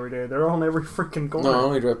of them every day. They're on every freaking corner. No, I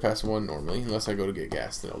only drive past one normally, unless I go to get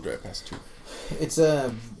gas. Then I'll drive past 2. It's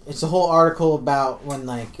a whole article about when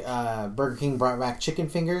like Burger King brought back chicken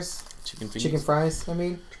fingers, chicken fries. I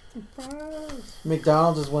mean,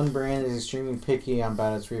 McDonald's is one brand that is extremely picky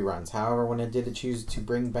about its reruns. However, when it did choose to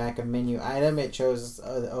bring back a menu item, it chose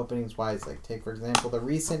the openings wise. Like take for example the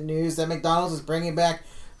recent news that McDonald's is bringing back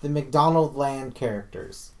the McDonald Land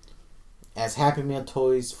characters as Happy Meal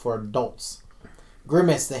toys for adults.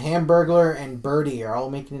 Grimace, the Hamburglar, and Birdie are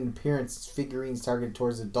all making an appearance as figurines targeted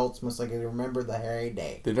towards adults, most likely to remember the hairy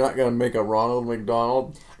day. They're not going to make a Ronald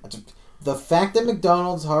McDonald? The fact that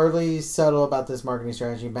McDonald's hardly subtle about this marketing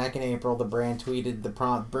strategy, back in April, the brand tweeted the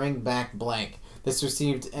prompt, "Bring back blank." This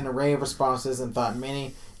received an array of responses and thought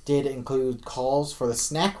many did include calls for the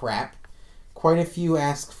snack wrap. Quite a few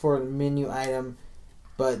asked for a menu item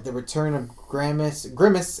but the return of Grimace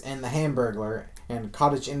and the Hamburglar and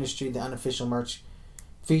Cottage Industry, the unofficial merch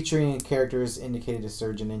featuring characters, indicated a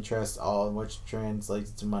surge in interest, all of which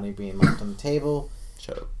translates to money being left on the table.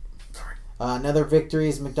 Shut up. Sorry. Another victory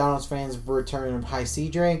is McDonald's fans' return of High C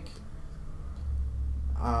drink.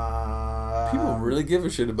 People really give a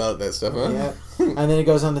shit about that stuff, huh? Yeah. And then it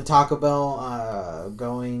goes on to Taco Bell,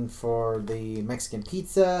 going for the Mexican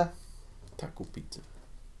pizza. Taco pizza.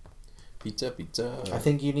 Pizza. I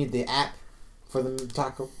think you need the app for the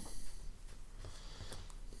taco.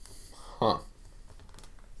 Huh.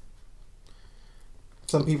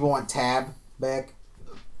 Some people want Tab back.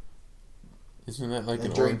 Isn't that like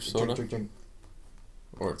an drink, orange soda? Drink.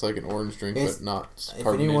 Or it's like an orange drink, but not If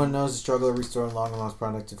carbonated. anyone knows the struggle of restoring long-lost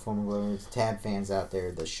product to former glory, Tab fans out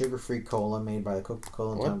there, the sugar-free cola made by the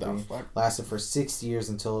Coca-Cola Company lasted for 6 years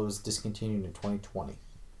until it was discontinued in 2020.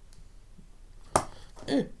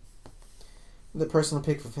 The personal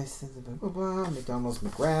pick for McDonald's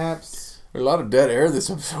McWraps. There's a lot of dead air this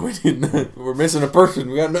episode. We're missing a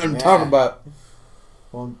person. We got nothing to talk about.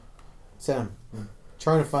 Well, Sam,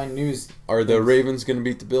 trying to find news. Are the Ravens going to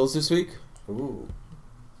beat the Bills this week? Ooh.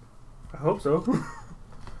 I hope so.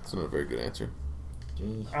 That's not a very good answer.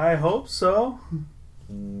 I hope so.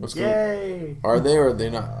 Yay! Are they or are they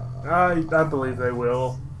not? I believe they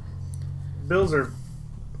will. Bills are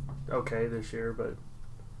okay this year, but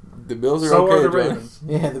the Bills are so okay. are the Ravens.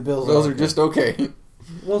 Yeah, the Bills. Bills are just okay.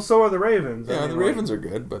 Well, so are the Ravens. Yeah, the Ravens are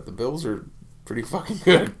good, but the Bills are pretty fucking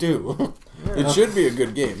good too. Yeah. It should be a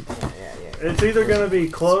good game. Yeah. It's either going to be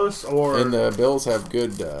close or. And the Bills have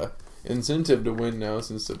good incentive to win now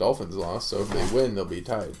since the Dolphins lost. So if they win, they'll be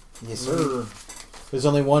tied. Yes, sir. There's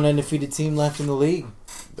only one undefeated team left in the league.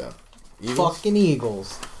 The Eagles? Fucking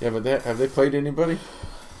Eagles. Yeah, but have they played anybody?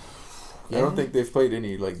 Yeah. I don't think they've played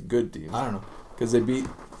any like good teams. I don't know. Because they beat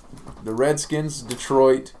the Redskins,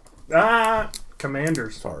 Detroit.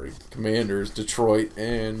 Commanders. Sorry, Commanders, Detroit,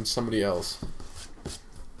 and somebody else.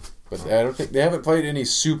 But I don't think they haven't played any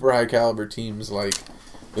super high caliber teams like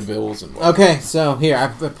the Bills and. Okay, so here I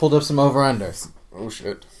pulled up some over/unders. Oh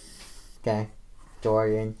shit. Okay,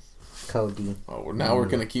 Dorian, Cody. Oh, well, now we're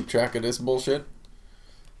gonna keep track of this bullshit.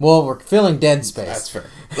 Well, we're filling dead space. That's fair.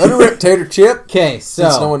 Let her rip, Tater Chip. Okay, so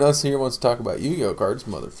since no one else here wants to talk about Yu-Gi-Oh cards,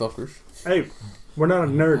 motherfuckers. Hey, we're not a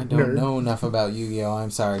nerd. I don't know enough about Yu-Gi-Oh. I'm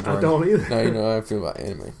sorry, Dorian. I don't either. Now you know how I feel about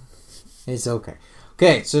anime. It's okay.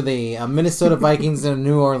 Okay, so the Minnesota Vikings and the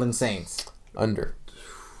New Orleans Saints. Under.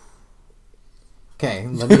 Okay,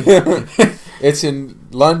 let me. It's in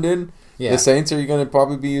London. Yeah. The Saints are going to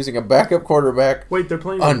probably be using a backup quarterback. Wait, they're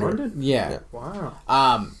playing Under. in London? Yeah.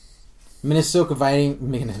 Wow. Minnesota Vikings.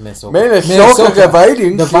 Minnesota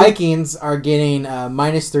Vikings. The Vikings are getting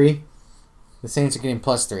 -3. The Saints are getting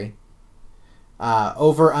 +3.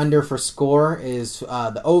 Over under for score is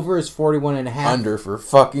the over is 41.5. Under for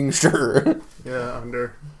fucking sure. Yeah,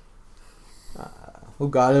 under. Who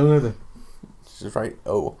got it with it? Just right.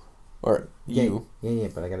 Oh, or you. Yeah,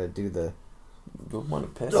 but I gotta do the. You want a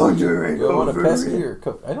pesky? You want a pesky or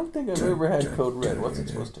code? I don't think I've ever had code red. What's it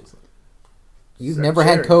supposed to taste like? You've never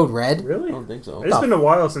had code red? Really? I don't think so. It's been a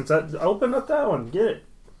while since I opened up that one. Get it.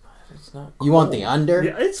 It's not cold. You want the under?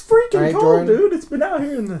 Yeah, it's freaking Right, cold, Jordan? dude. It's been out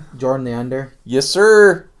here in the. Jordan, the under? Yes,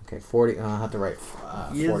 sir. Okay, 40. I'll have to write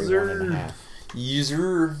Yes, 41.5. Yes,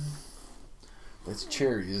 sir. It's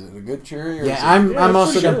cherry. Is it a good cherry? Or Yeah, is it I'm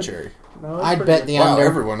also pretty gonna. good. cherry. No, it's I'd pretty bet good. the Wow, under.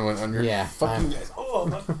 everyone went under. Yeah, Fuck you guys.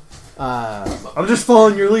 Oh. I'm just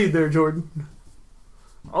following your lead there, Jordan.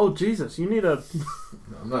 Oh Jesus, you need a.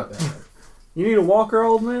 No, I'm not that bad. You need a walker,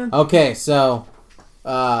 old man. Okay, so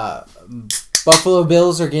Buffalo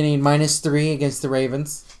Bills are getting -3 against the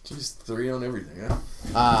Ravens. Just 3 on everything,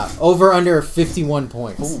 huh? Over under 51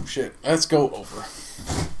 points. Oh shit! Let's go over.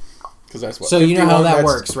 Because that's what. So you know how 51, that that's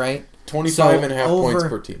works, right? 25.5 over, points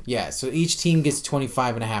per team. Yeah, so each team gets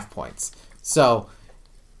 25.5 points. So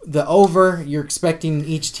the over, you're expecting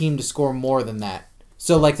each team to score more than that.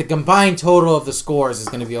 So like the combined total of the scores is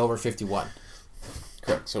going to be over 51.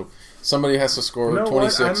 Correct. So somebody has to score You know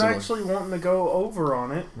 26. what? I'm and actually wanting to go over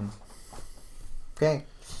on it. Okay.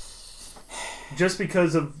 Just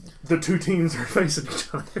because of the two teams are facing each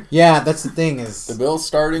other. Yeah, that's the thing is the Bills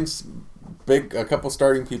starting a couple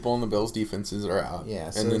starting people on the Bills defenses are out. Yeah,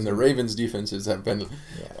 so and then the Ravens defenses have been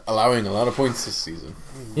allowing a lot of points this season.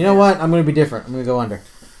 You know what? I'm going to be different. I'm going to go under.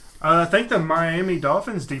 I think the Miami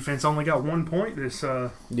Dolphins defense only got 1 point this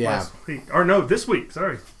last week. Or no, this week.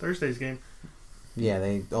 Sorry. Thursday's game. Yeah,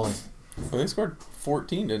 they only... Well, they scored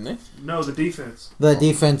 14, didn't they? No, the defense. The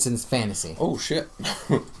defense in fantasy. Oh, shit.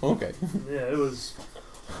 Okay. Yeah, it was...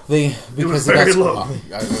 It was very low.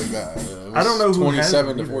 I don't know who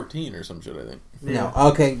 27 to 14 or some shit, I think. Yeah. No.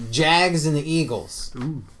 Okay, Jags and the Eagles.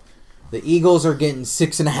 Ooh. The Eagles are getting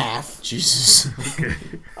 6.5. Jesus. Okay.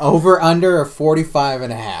 Over under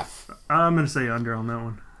 45.5. I'm gonna say under on that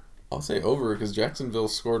one. I'll say over because Jacksonville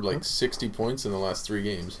scored like 60 points in the last 3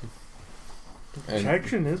 games. And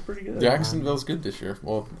Jackson is pretty good. Jacksonville's good this year.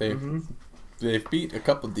 Well, they've beat a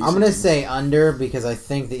couple decent I'm gonna teams. say under because I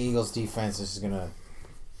think the Eagles' defense is gonna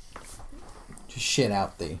just shit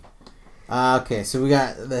out the. Okay, so we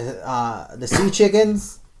got the Sea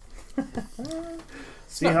Chickens,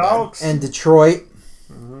 Seahawks, and Detroit.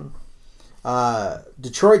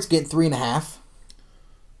 Detroit's getting 3.5.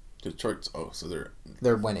 Detroit's so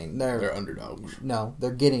they're winning. They're underdogs. No,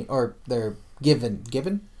 they're getting they're given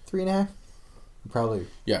 3.5. Probably.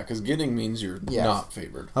 Yeah, because getting means you're not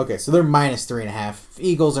favored. Okay, so they're minus 3.5.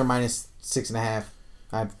 Eagles are minus 6.5.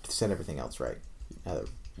 I've said everything else right. Other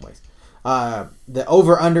ways. The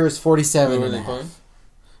over under is 47.5.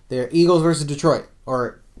 They're Eagles versus Detroit,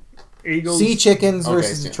 or Eagles. Sea Chickens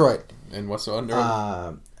versus Detroit. And what's the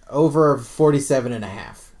under? Over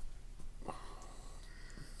 47.5.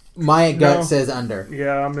 My gut says under.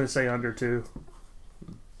 Yeah, I'm gonna say under too.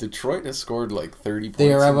 Detroit has scored like 30 points.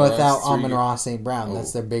 They are without Amon-Ra St. Brown.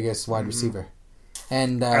 That's their biggest wide receiver.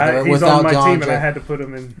 And they're he's without on my DeAndre. team, and I had to put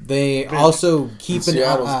him in. They also keep an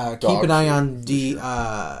eye on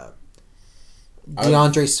DeAndre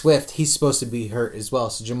Swift. He's supposed to be hurt as well.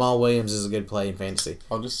 So Jamal Williams is a good play in fantasy.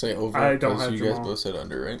 I'll just say over. I don't have you Jamal. guys both said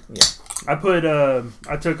under, right? Yeah. I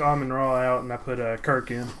took Amon-Ra out and I put Kirk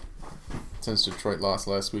in. Since Detroit lost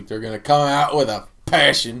last week, they're gonna come out with a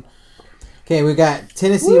passion. Okay, we got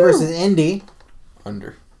Tennessee versus Indy.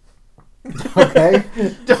 Under. Okay.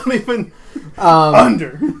 Don't even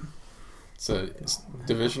under. It's a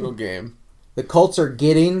divisional game. The Colts are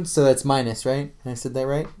getting, so that's minus, right? I said that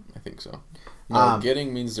right? I think so. No,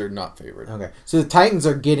 getting means they're not favored. Okay, so the Titans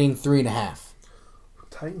are getting 3.5.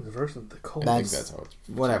 Titans versus the Colts. I think that's how it's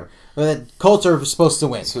whatever. But the Colts are supposed to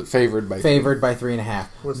win. So favored by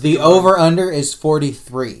 3.5. The over under is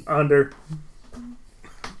 43. Under.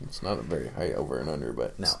 It's not a very high over and under,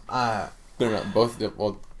 but no. They're not both.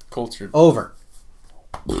 Well, Colts are over.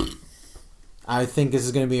 I think this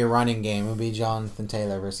is going to be a running game. It'll be Jonathan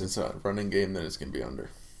Taylor versus. It's a running game, then it's going to be under.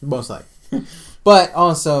 Most likely. But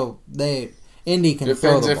also, Indy can throw the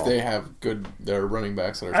ball. Depends if they have their running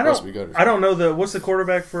backs that are supposed to be good. I don't know what's the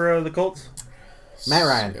quarterback for the Colts? Matt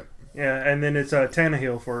Ryan. Yep. Yeah, and then it's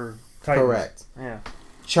Tannehill for Titans. Correct. Yeah.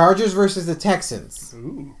 Chargers versus the Texans.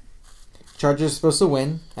 Ooh. Chargers are supposed to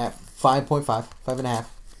win at 5.5.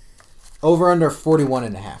 Over under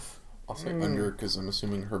 41.5. I'll say under because I'm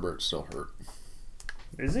assuming Herbert's still hurt.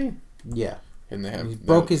 Is he? Yeah. And they have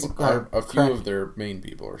a few of their main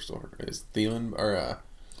people are still hurt. Is Thielen or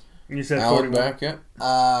you said Allen 41 back yet?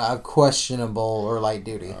 Questionable or light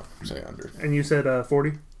duty. Say under. And you said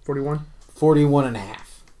 40? 41? 41.5.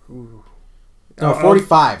 Ooh. No,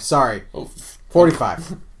 45. Sorry.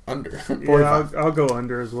 45. Under. 45. Yeah, I'll go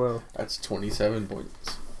under as well. That's 27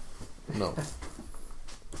 points. No.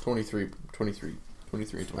 23, 24.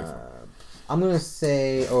 I'm going to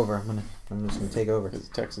say over. I'm just going to take over. Because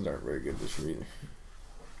the Texans aren't very good this year either.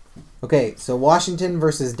 Okay, so Washington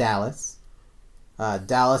versus Dallas.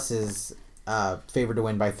 Dallas is favored to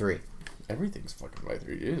win by 3. Everything's fucking by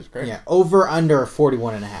 3. Jesus Christ. Yeah, over under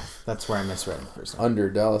 41.5. That's where I misread it first. Under.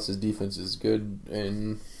 Dallas's defense is good,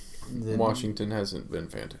 and Washington hasn't been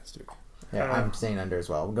fantastic. Yeah, I'm saying under as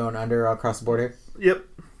well. We're going under across the board here? Yep.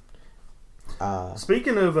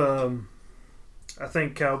 Speaking of, I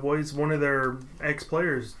think Cowboys, one of their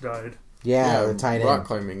ex-players died. Yeah, the tight end. Rock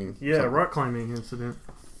climbing. Yeah, rock climbing incident.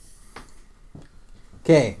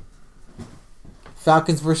 Okay.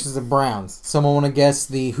 Falcons versus the Browns. Someone want to guess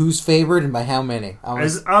who's favored and by how many?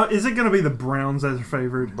 Is it going to be the Browns as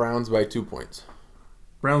favored? Browns by 2 points.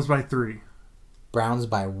 Browns by 3. Browns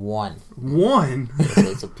by 1. 1? So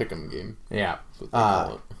it's a pick'em game. Yeah. That's what they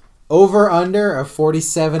call it. Over under of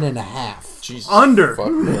 47.5. Jesus. Under.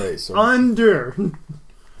 Under.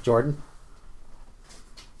 Jordan?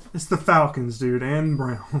 It's the Falcons, dude, and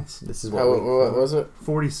Browns. This is what was it?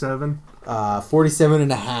 47.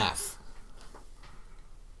 47.5.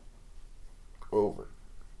 Over.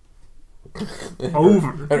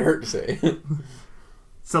 Over. That hurt to say.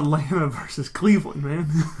 It's Atlanta versus Cleveland, man.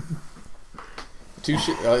 Two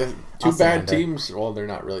bad teams. Well, they're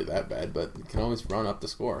not really that bad, but you can always run up the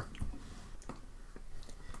score.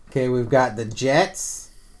 Okay, we've got the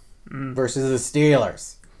Jets versus the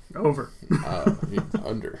Steelers. Over.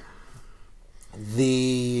 Under.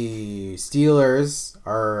 The Steelers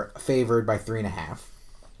are favored by 3.5.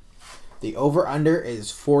 The over-under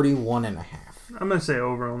is 41.5. I'm going to say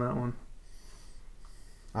over on that one.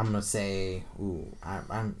 I'm going to say... Ooh,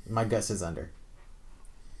 my gut says under.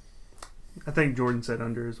 I think Jordan said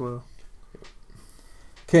under as well.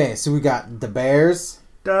 Okay, so we got the Bears.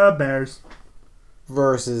 The Bears.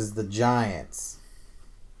 Versus the Giants.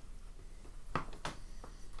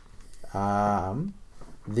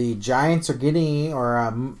 The Giants are getting...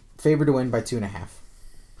 or favored to win by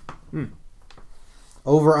 2.5.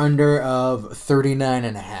 Over-under of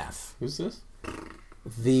 39.5. Who's this?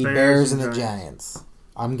 The Bears and the Giants.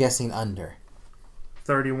 I'm guessing under.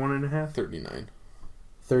 31.5? 39.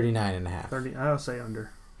 39.5. 30. I'll say under.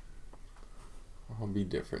 I'll be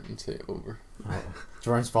different and say over.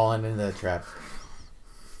 Jordan's falling into the trap.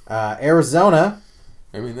 Arizona.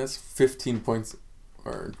 I mean, that's 15 points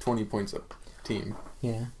or 20 points a team.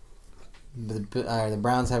 Yeah. The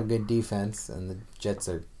Browns have good defense, and the Jets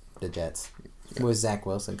are the Jets. Yeah. With Zach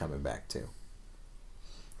Wilson coming back, too.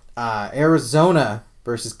 Arizona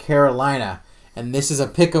versus Carolina. And this is a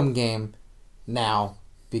pick'em game now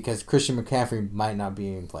because Christian McCaffrey might not be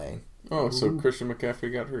even playing. Oh, so Christian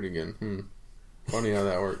McCaffrey got hurt again. Funny how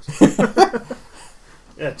that works.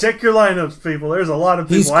 Yeah, check your lineups, people. There's a lot of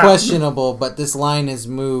people. He's questionable, but this line has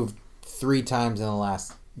moved 3 times in the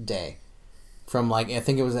last day. From I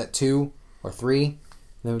think it was at 2 or 3,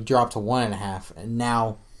 then it dropped to 1.5, and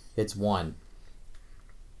now it's 1.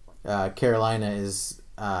 Carolina is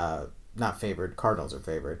not favored. Cardinals are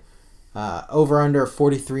favored. Over under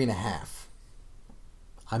 43.5.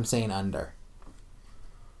 I'm saying under.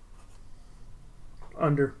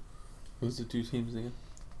 Under. Who's the 2 teams again?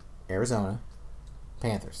 Arizona,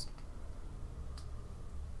 Panthers,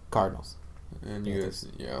 Cardinals. And you guys,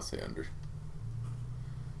 I'll say under.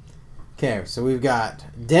 Okay, so we've got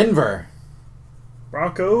Denver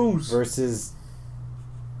Broncos versus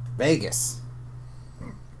Vegas.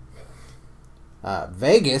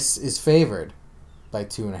 Vegas is favored by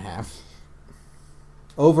 2.5.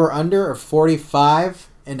 Over under of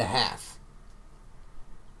 45.5.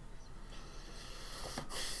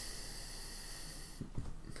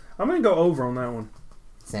 I'm going to go over on that one.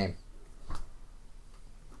 Same.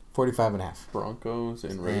 45.5. Broncos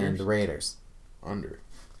and Raiders. And the Raiders. Under.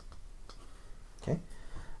 Okay.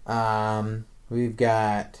 We've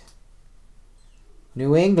got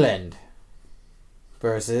New England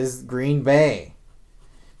versus Green Bay.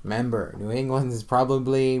 Remember, New England is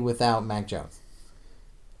probably without Mac Jones.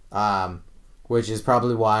 Which is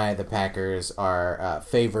probably why the Packers are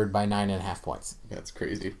favored by 9.5 points. That's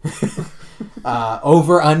crazy.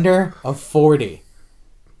 Over under of 40.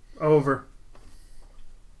 Over.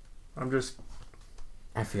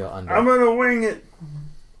 I feel under. I'm gonna wing it.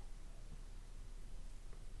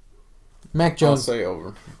 Mac Jones. I'll say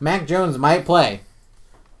over. Mac Jones might play.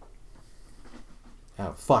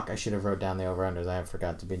 Oh fuck! I should have wrote down the over/unders. I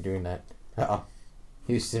forgot to be doing that.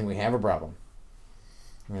 Houston, we have a problem.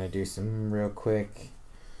 I'm gonna do some real quick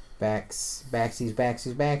backsies.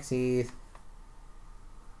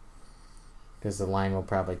 Because the line will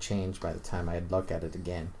probably change by the time I look at it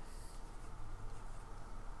again.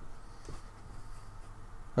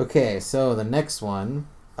 Okay, so the next one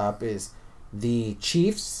up is the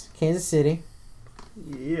Chiefs, Kansas City,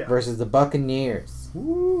 versus the Buccaneers.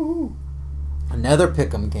 Woo! Another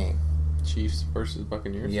pick'em game. Chiefs versus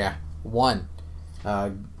Buccaneers? Yeah, 1.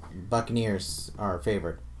 Buccaneers are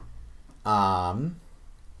favored. That.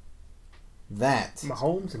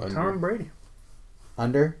 Mahomes and Under. Tom Brady.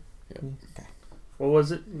 Under? Yeah. Okay. What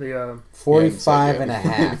was it? The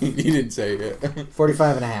 45.5. He didn't say it.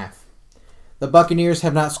 45.5. The Buccaneers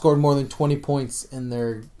have not scored more than 20 points in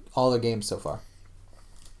all their games so far.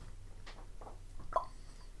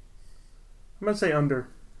 I'm gonna say under.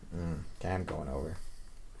 Okay, I'm going over.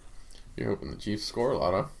 You're hoping the Chiefs score a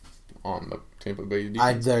lot on the Tampa Bay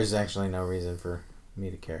defense. There's actually no reason for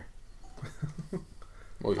me to care.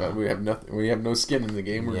 Well, yeah, we have nothing. We have no skin in the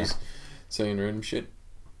game. We're just saying random shit.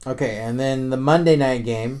 Okay, and then the Monday night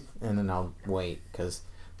game, and then I'll wait because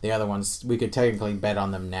the other ones we could technically bet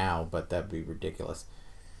on them now, but that'd be ridiculous.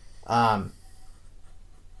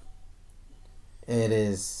 It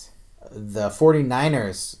is the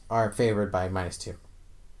 49ers are favored by -2.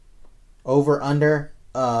 Over under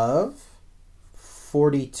of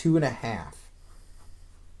 42.5.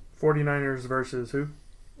 49ers versus who?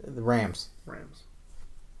 The Rams.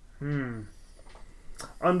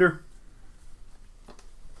 Under.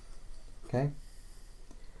 Okay.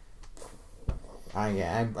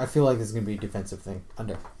 I feel like this is going to be a defensive thing.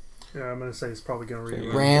 Under. Yeah, I'm going to say it's probably going to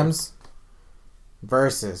read. Rams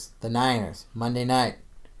versus the Niners. Monday night.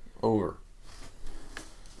 Over.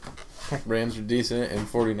 Okay. Rams are decent, and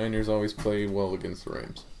 49ers always play well against the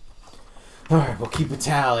Rams. All right, we'll keep a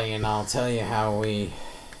tally, and I'll tell you how we.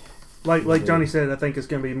 Like Johnny said, I think it's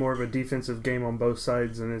going to be more of a defensive game on both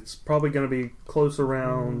sides, and it's probably going to be close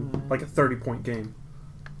around like a 30-point game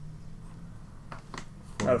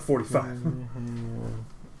out of 45.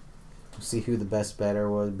 See who the best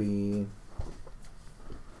batter would be.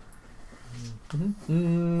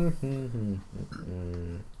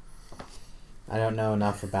 I don't know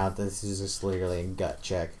enough about this. This is just literally a gut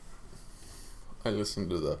check. I listened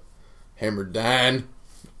to the Hammer Dan.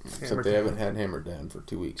 Except they haven't had Hammer Dan for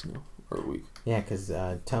 2 weeks now. Or a week. Yeah, because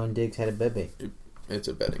Tone Diggs had a baby. It's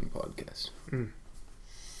a betting podcast.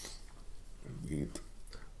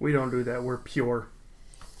 We don't do that. We're pure.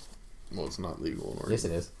 Well, it's not legal in Oregon. Yes,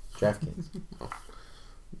 it is. DraftKings.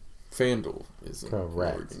 FanDuel isn't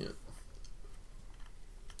correct. Oregon yet.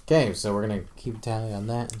 Okay, so we're going to keep a tally on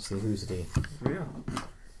that and see who's the... Yeah.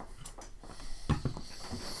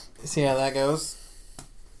 See how that goes?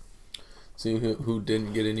 See who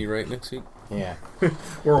didn't get any right next week? Yeah.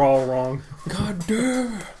 We're all wrong. God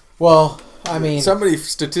damn. Well, I mean... Somebody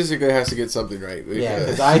statistically has to get something right. Yeah,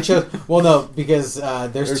 because I chose... Well, no, because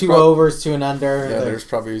there's two overs, two and under. Yeah, there's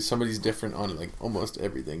probably somebody's different on like almost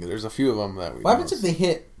everything. There's a few of them that we What happens if they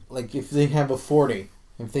hit... Like, if they have a 40,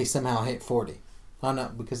 if they somehow hit 40? Oh,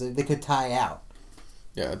 no, because they could tie out.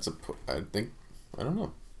 Yeah, I don't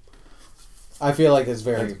know. I feel like it's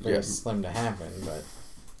very slim to happen, but...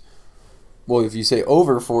 Well, if you say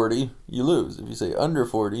over 40, you lose. If you say under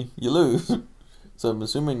 40, you lose. So I'm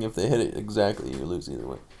assuming if they hit it exactly, you lose either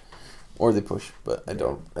way. Or they push, but I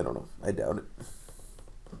don't know. I doubt it.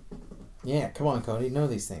 Yeah, come on, Cody. You know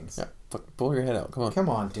these things. Yeah, pull your head out. Come on. Come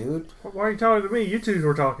on, dude. Why are you talking to me? You two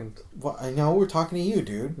were talking. Well, I know we're talking to you,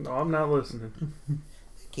 dude. No, I'm not listening.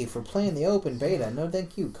 Thank you for playing the open beta. No,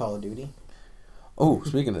 thank you, Call of Duty. Oh,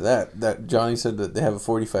 speaking of that Johnny said that they have a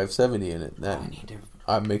 4570 in it. That I need to...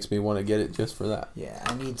 makes me want to get it just for that. Yeah,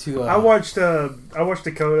 I need to... I watched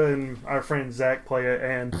Dakota and our friend Zach play it,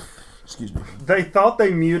 and... Excuse me. They thought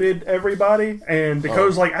they muted everybody, and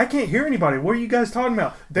Dakota's like, I can't hear anybody. What are you guys talking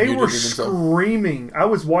about? They were screaming. I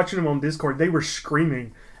was watching them on Discord. They were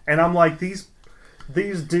screaming. And I'm like, these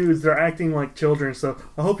dudes, they're acting like children. So,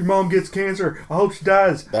 I hope your mom gets cancer. I hope she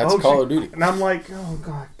dies. That's Call of Duty. And I'm like,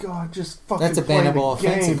 oh, God, just fucking That's a bannable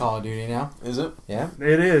offense in Call of Duty now. Is it? Yeah.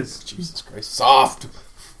 It is. Jesus Christ. Soft.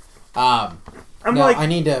 I'm like, I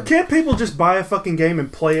need to... Can't people just buy a fucking game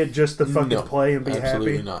and play it just to fucking play and be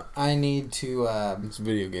absolutely happy? Not. I need to... it's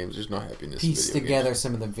video games. There's no happiness piece in video together games.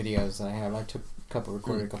 some of the videos that I have. I took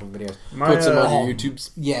recorded a couple of videos. Put some on your YouTubes.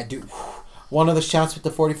 Yeah, dude. One of the shots with the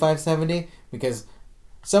 4570, because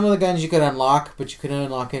some of the guns you could unlock, but you couldn't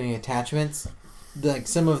unlock any attachments. Like,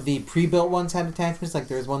 some of the pre-built ones had attachments. Like,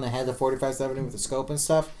 there was one that had the 4570 with the scope and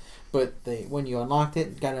stuff. But when you unlocked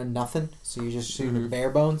it got a nothing. So you just shoot bare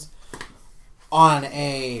bones. On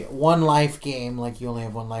a one life game, like you only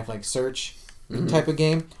have one life, like search type of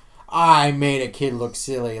game, I made a kid look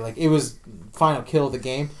silly. Like, it was final kill of the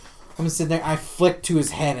game. I'm sitting there, I flicked to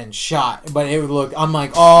his head and shot, but it would look. I'm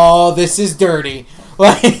like, oh, this is dirty.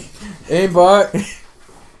 Like, hey, but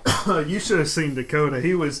you should have seen Dakota.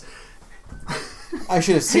 He was. I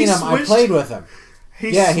should have seen him. I played with him.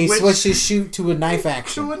 He switched his shoot to a knife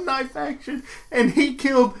action. To a knife action. And he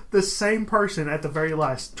killed the same person at the very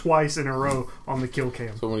last twice in a row on the kill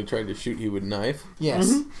cam. So when he tried to shoot, he would knife?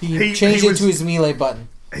 Yes. He changed it to his melee button.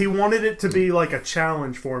 He wanted it to be like a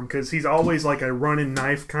challenge for him because he's always like a running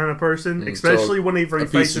knife kind of person, especially whenever he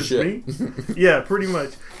faces me. Yeah, pretty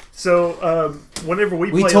much. So whenever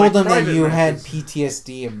we told him that you matches, had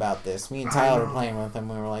PTSD about this. Me and Tyler were playing with him.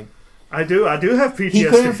 We were like, I do have PTSD. He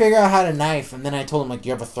couldn't figure out how to knife, and then I told him, like, do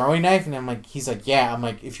you have a throwing knife? And he's like, yeah. I'm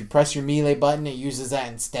like, if you press your melee button, it uses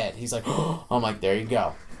that instead. He's like, oh. I'm like, there you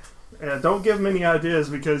go. Yeah, don't give him any ideas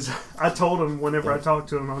because I told him whenever I talked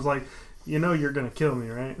to him, I was like, you know you're going to kill me,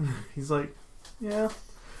 right? He's like, yeah.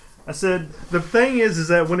 I said, the thing is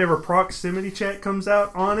that whenever proximity chat comes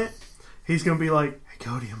out on it, he's going to be like, hey,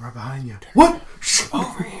 Cody, I'm right behind you. What?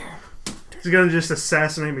 Over here. He's going to just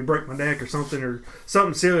assassinate me, break my neck or something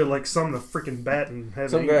silly like some of the freaking bat and have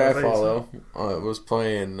some guy I follow was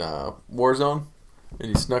playing Warzone, and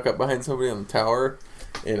he snuck up behind somebody on the tower,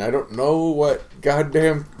 and I don't know what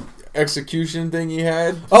goddamn execution thing he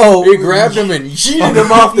had. Oh, he grabbed him and yeeted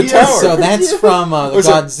him off the tower. So that's from the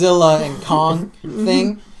Godzilla and Kong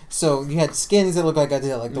thing. So you had skins that looked like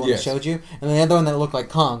Godzilla, like the one I showed you, and then the other one that looked like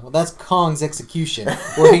Kong. Well, that's Kong's execution.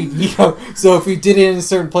 Where so if he did it in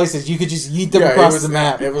certain places, you could just yeet them across the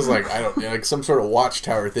map. It was like like some sort of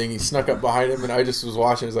watchtower thing. He snuck up behind him, and I just was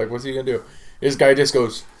watching. I was like, "What's he gonna do?" This guy just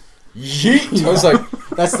goes, "Yeet!" I was like,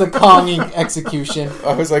 That's the Kong execution.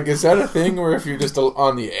 I was like, is that a thing where if you're just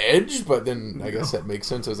on the edge? But then I guess that makes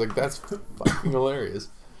sense. I was like, that's fucking hilarious.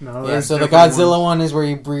 No, yeah, so the Godzilla one is where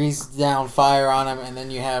you breathe down fire on him, and then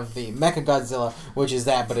you have the Mecha Godzilla, which is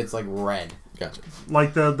that, but it's like red. Gotcha.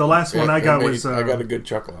 Like the last one I got was... I got a good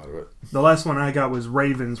chuckle out of it. The last one I got was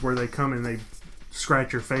Ravens, where they come and they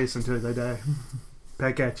scratch your face until they die.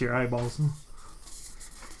 Peck at your eyeballs.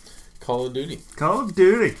 Call of Duty. Call of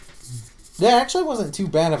Duty. Yeah, it actually wasn't too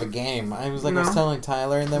bad of a game. I was telling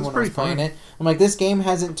Tyler, and then when I was playing it, I'm like, this game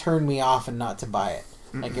hasn't turned me off and not to buy it.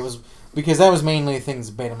 Mm-mm. Like, it was... Because that was mainly things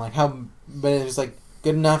debate. I'm like, but it was like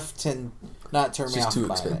good enough to not turn me off. It's just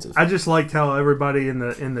too expensive. I just liked how everybody in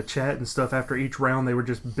the chat and stuff after each round they were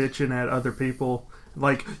just bitching at other people,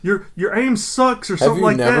 like your aim sucks or something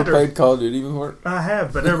like that. Have you never played Call of Duty before? I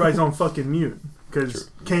have, but everybody's on fucking mute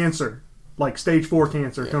because cancer, like stage 4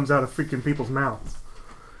 cancer, comes out of freaking people's mouths.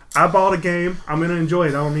 I bought a game. I'm gonna enjoy it.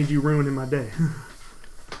 I don't need you ruining my day.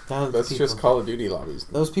 That's just Call of Duty lobbies.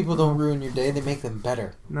 Those people don't ruin your day. They make them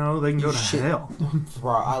better. No, they can go to hell.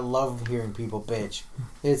 Bro, I love hearing people bitch.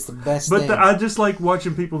 It's the best thing. But I just like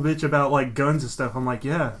watching people bitch about like guns and stuff. I'm like,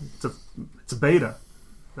 yeah, it's a beta.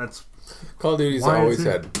 That's Call of Duty's always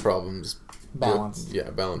had problems.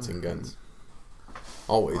 Balancing guns.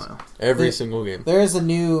 Always. Wow. Every single game. There is a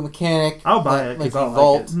new mechanic. I'll buy it. Like you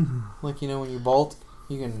vault. Like, when you vault,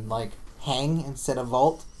 you can like hang instead of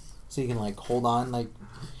vault. So you can like hold on like...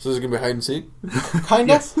 So this is going to be hide and seek? Kind of.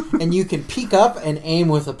 Yes. And you can peek up and aim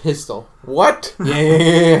with a pistol. What?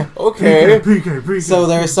 Yeah. Okay. Peek. So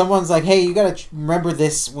there's someone's like, hey, you got to remember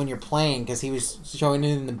this when you're playing, because he was showing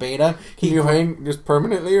it in the beta. Can you hang just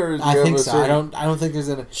permanently? Or I think so. I don't think there's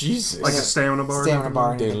a... Jesus. Like a stamina bar? Stamina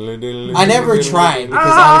bar. I never tried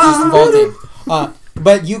because I was just vaulting.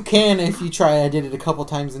 But you can if you try. I did it a couple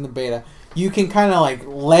times in the beta. You can kind of like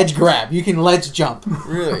ledge grab. You can ledge jump.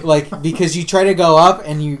 Really? Like, because you try to go up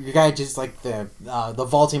and your guy just like the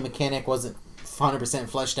vaulting mechanic wasn't 100%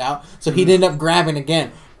 fleshed out. So he'd end up grabbing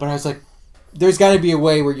again. But I was like, there's got to be a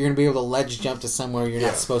way where you're going to be able to ledge jump to somewhere you're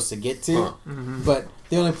not supposed to get to. Mm-hmm. But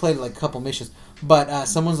they only played like a couple missions. But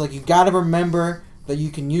someone's like, you got to remember that you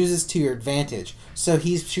can use this to your advantage. So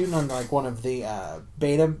he's shooting on like one of the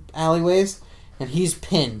beta alleyways. And he's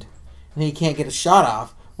pinned. And he can't get a shot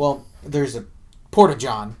off. Well, there's a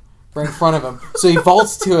porta-john right in front of him. So he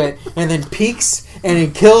vaults to it and then peeks and he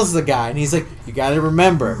kills the guy. And he's like, you got to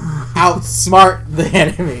remember, outsmart the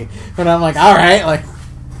enemy. And I'm like, all right. Like,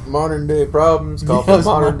 modern day problems call for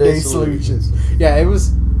modern day solutions. Yeah, it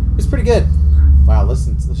was pretty good. Wow,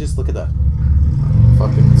 listen, let's just look at the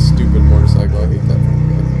fucking stupid motorcycle. I hate that.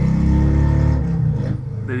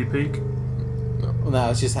 Did he peek? No,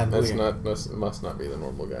 it's just had it must not be the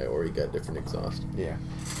normal guy, or he got different exhaust. Yeah.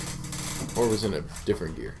 Or was in a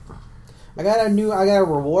different gear. I got a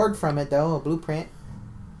reward from it though, a blueprint.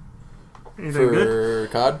 Anything good? For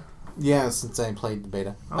COD? Yeah, since I played the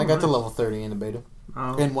beta. I got to level 30 in the beta.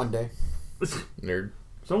 Oh. In one day. Nerd.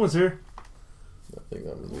 Someone's here. I think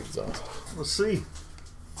that was the exhaust. Let's see.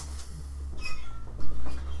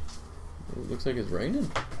 It looks like it's raining.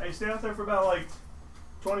 Hey, stay out there for about like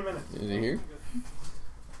 20 minutes. Is he here?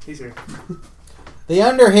 He's here. The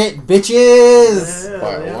underhit, bitches!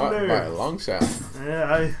 Yeah, by a long shot. Yeah,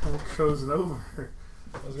 I chose it over.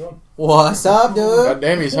 How's it going? What's up, dude? God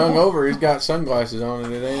damn, he's hungover. He's got sunglasses on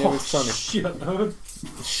and it ain't even sunny. Shit, dude.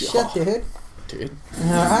 Shut, dude. Dude.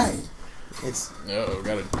 Alright.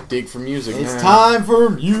 Gotta dig for music. It's time for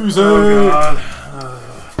music! Oh, God.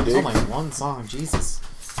 It's only one song, Jesus.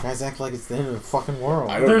 You guys act like it's the end of the fucking world.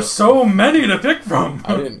 There's so many to pick from.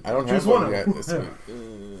 I don't have one yet this week.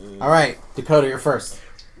 Alright, Dakota, you're first.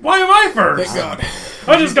 Why am I first? Thank God.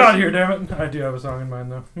 I just got here, damn it. I do have a song in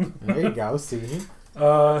mind, though. There you go, see?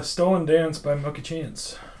 Stolen Dance by Milky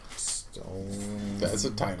Chance. Stolen... That's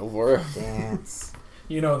a title for it. Dance.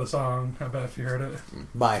 You know the song, I bet if you heard it.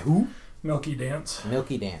 By who? Milky Dance.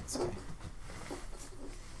 Milky Dance, okay.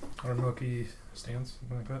 Or Milky Stance,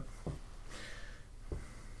 something like that.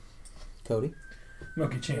 Cody?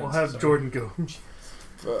 Milky Chance. We'll have Jordan go.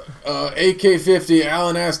 AK-50,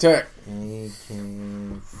 Alan Aztec.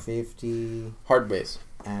 AK-50. Hard base.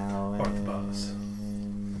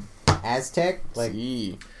 Alan. Aztec? Like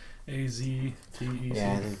C. A-Z-T-E-C.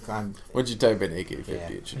 Yeah, What'd you type in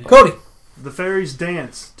AK-50? Yeah. Cody! The Fairies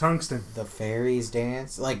Dance, Tungsten. The Fairies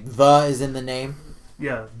Dance? Like the is in the name?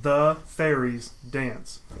 Yeah, The Fairies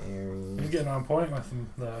Dance. Fairies. He's getting on point with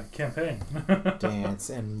the campaign.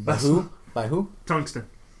 Dance. And by who? By who? Tungsten.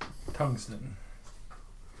 Tungsten.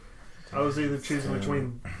 I was either choosing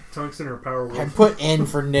between Tungsten or Power Wolf. I put N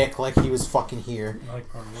for Nick like he was fucking here. I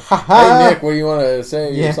like Power Wolf. Hey, Nick, what do you want to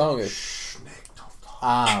say your song is? Shh, Nick, don't talk.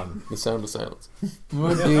 The Sound of Silence. I'm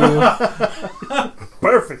gonna do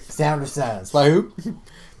Perfect. Sound of Silence. By who?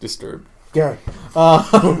 Disturbed. Gary.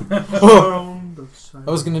 Sound of silence.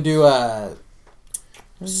 I was gonna do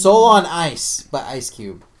Soul on Ice by Ice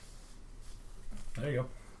Cube. There you go.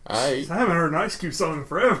 I haven't heard an Ice Cube song in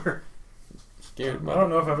forever. scared. I don't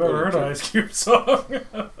know if I've ever heard an Ice Cube song.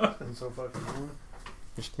 Been so fucking long.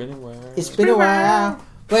 It's been a while. It's been a while.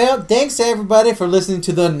 Well, thanks to everybody for listening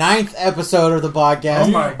to the 9th episode of the podcast.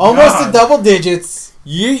 Oh my Almost God. to double digits.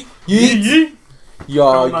 Yeet. Yeet.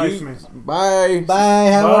 Y'all. Have a nice Yeet. man. Bye. Bye.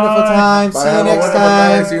 Have a Bye. wonderful time. Bye. See you Have a next wonderful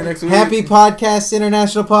time. See you next week. Happy Podcast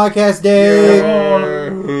International Podcast Day. Yeah.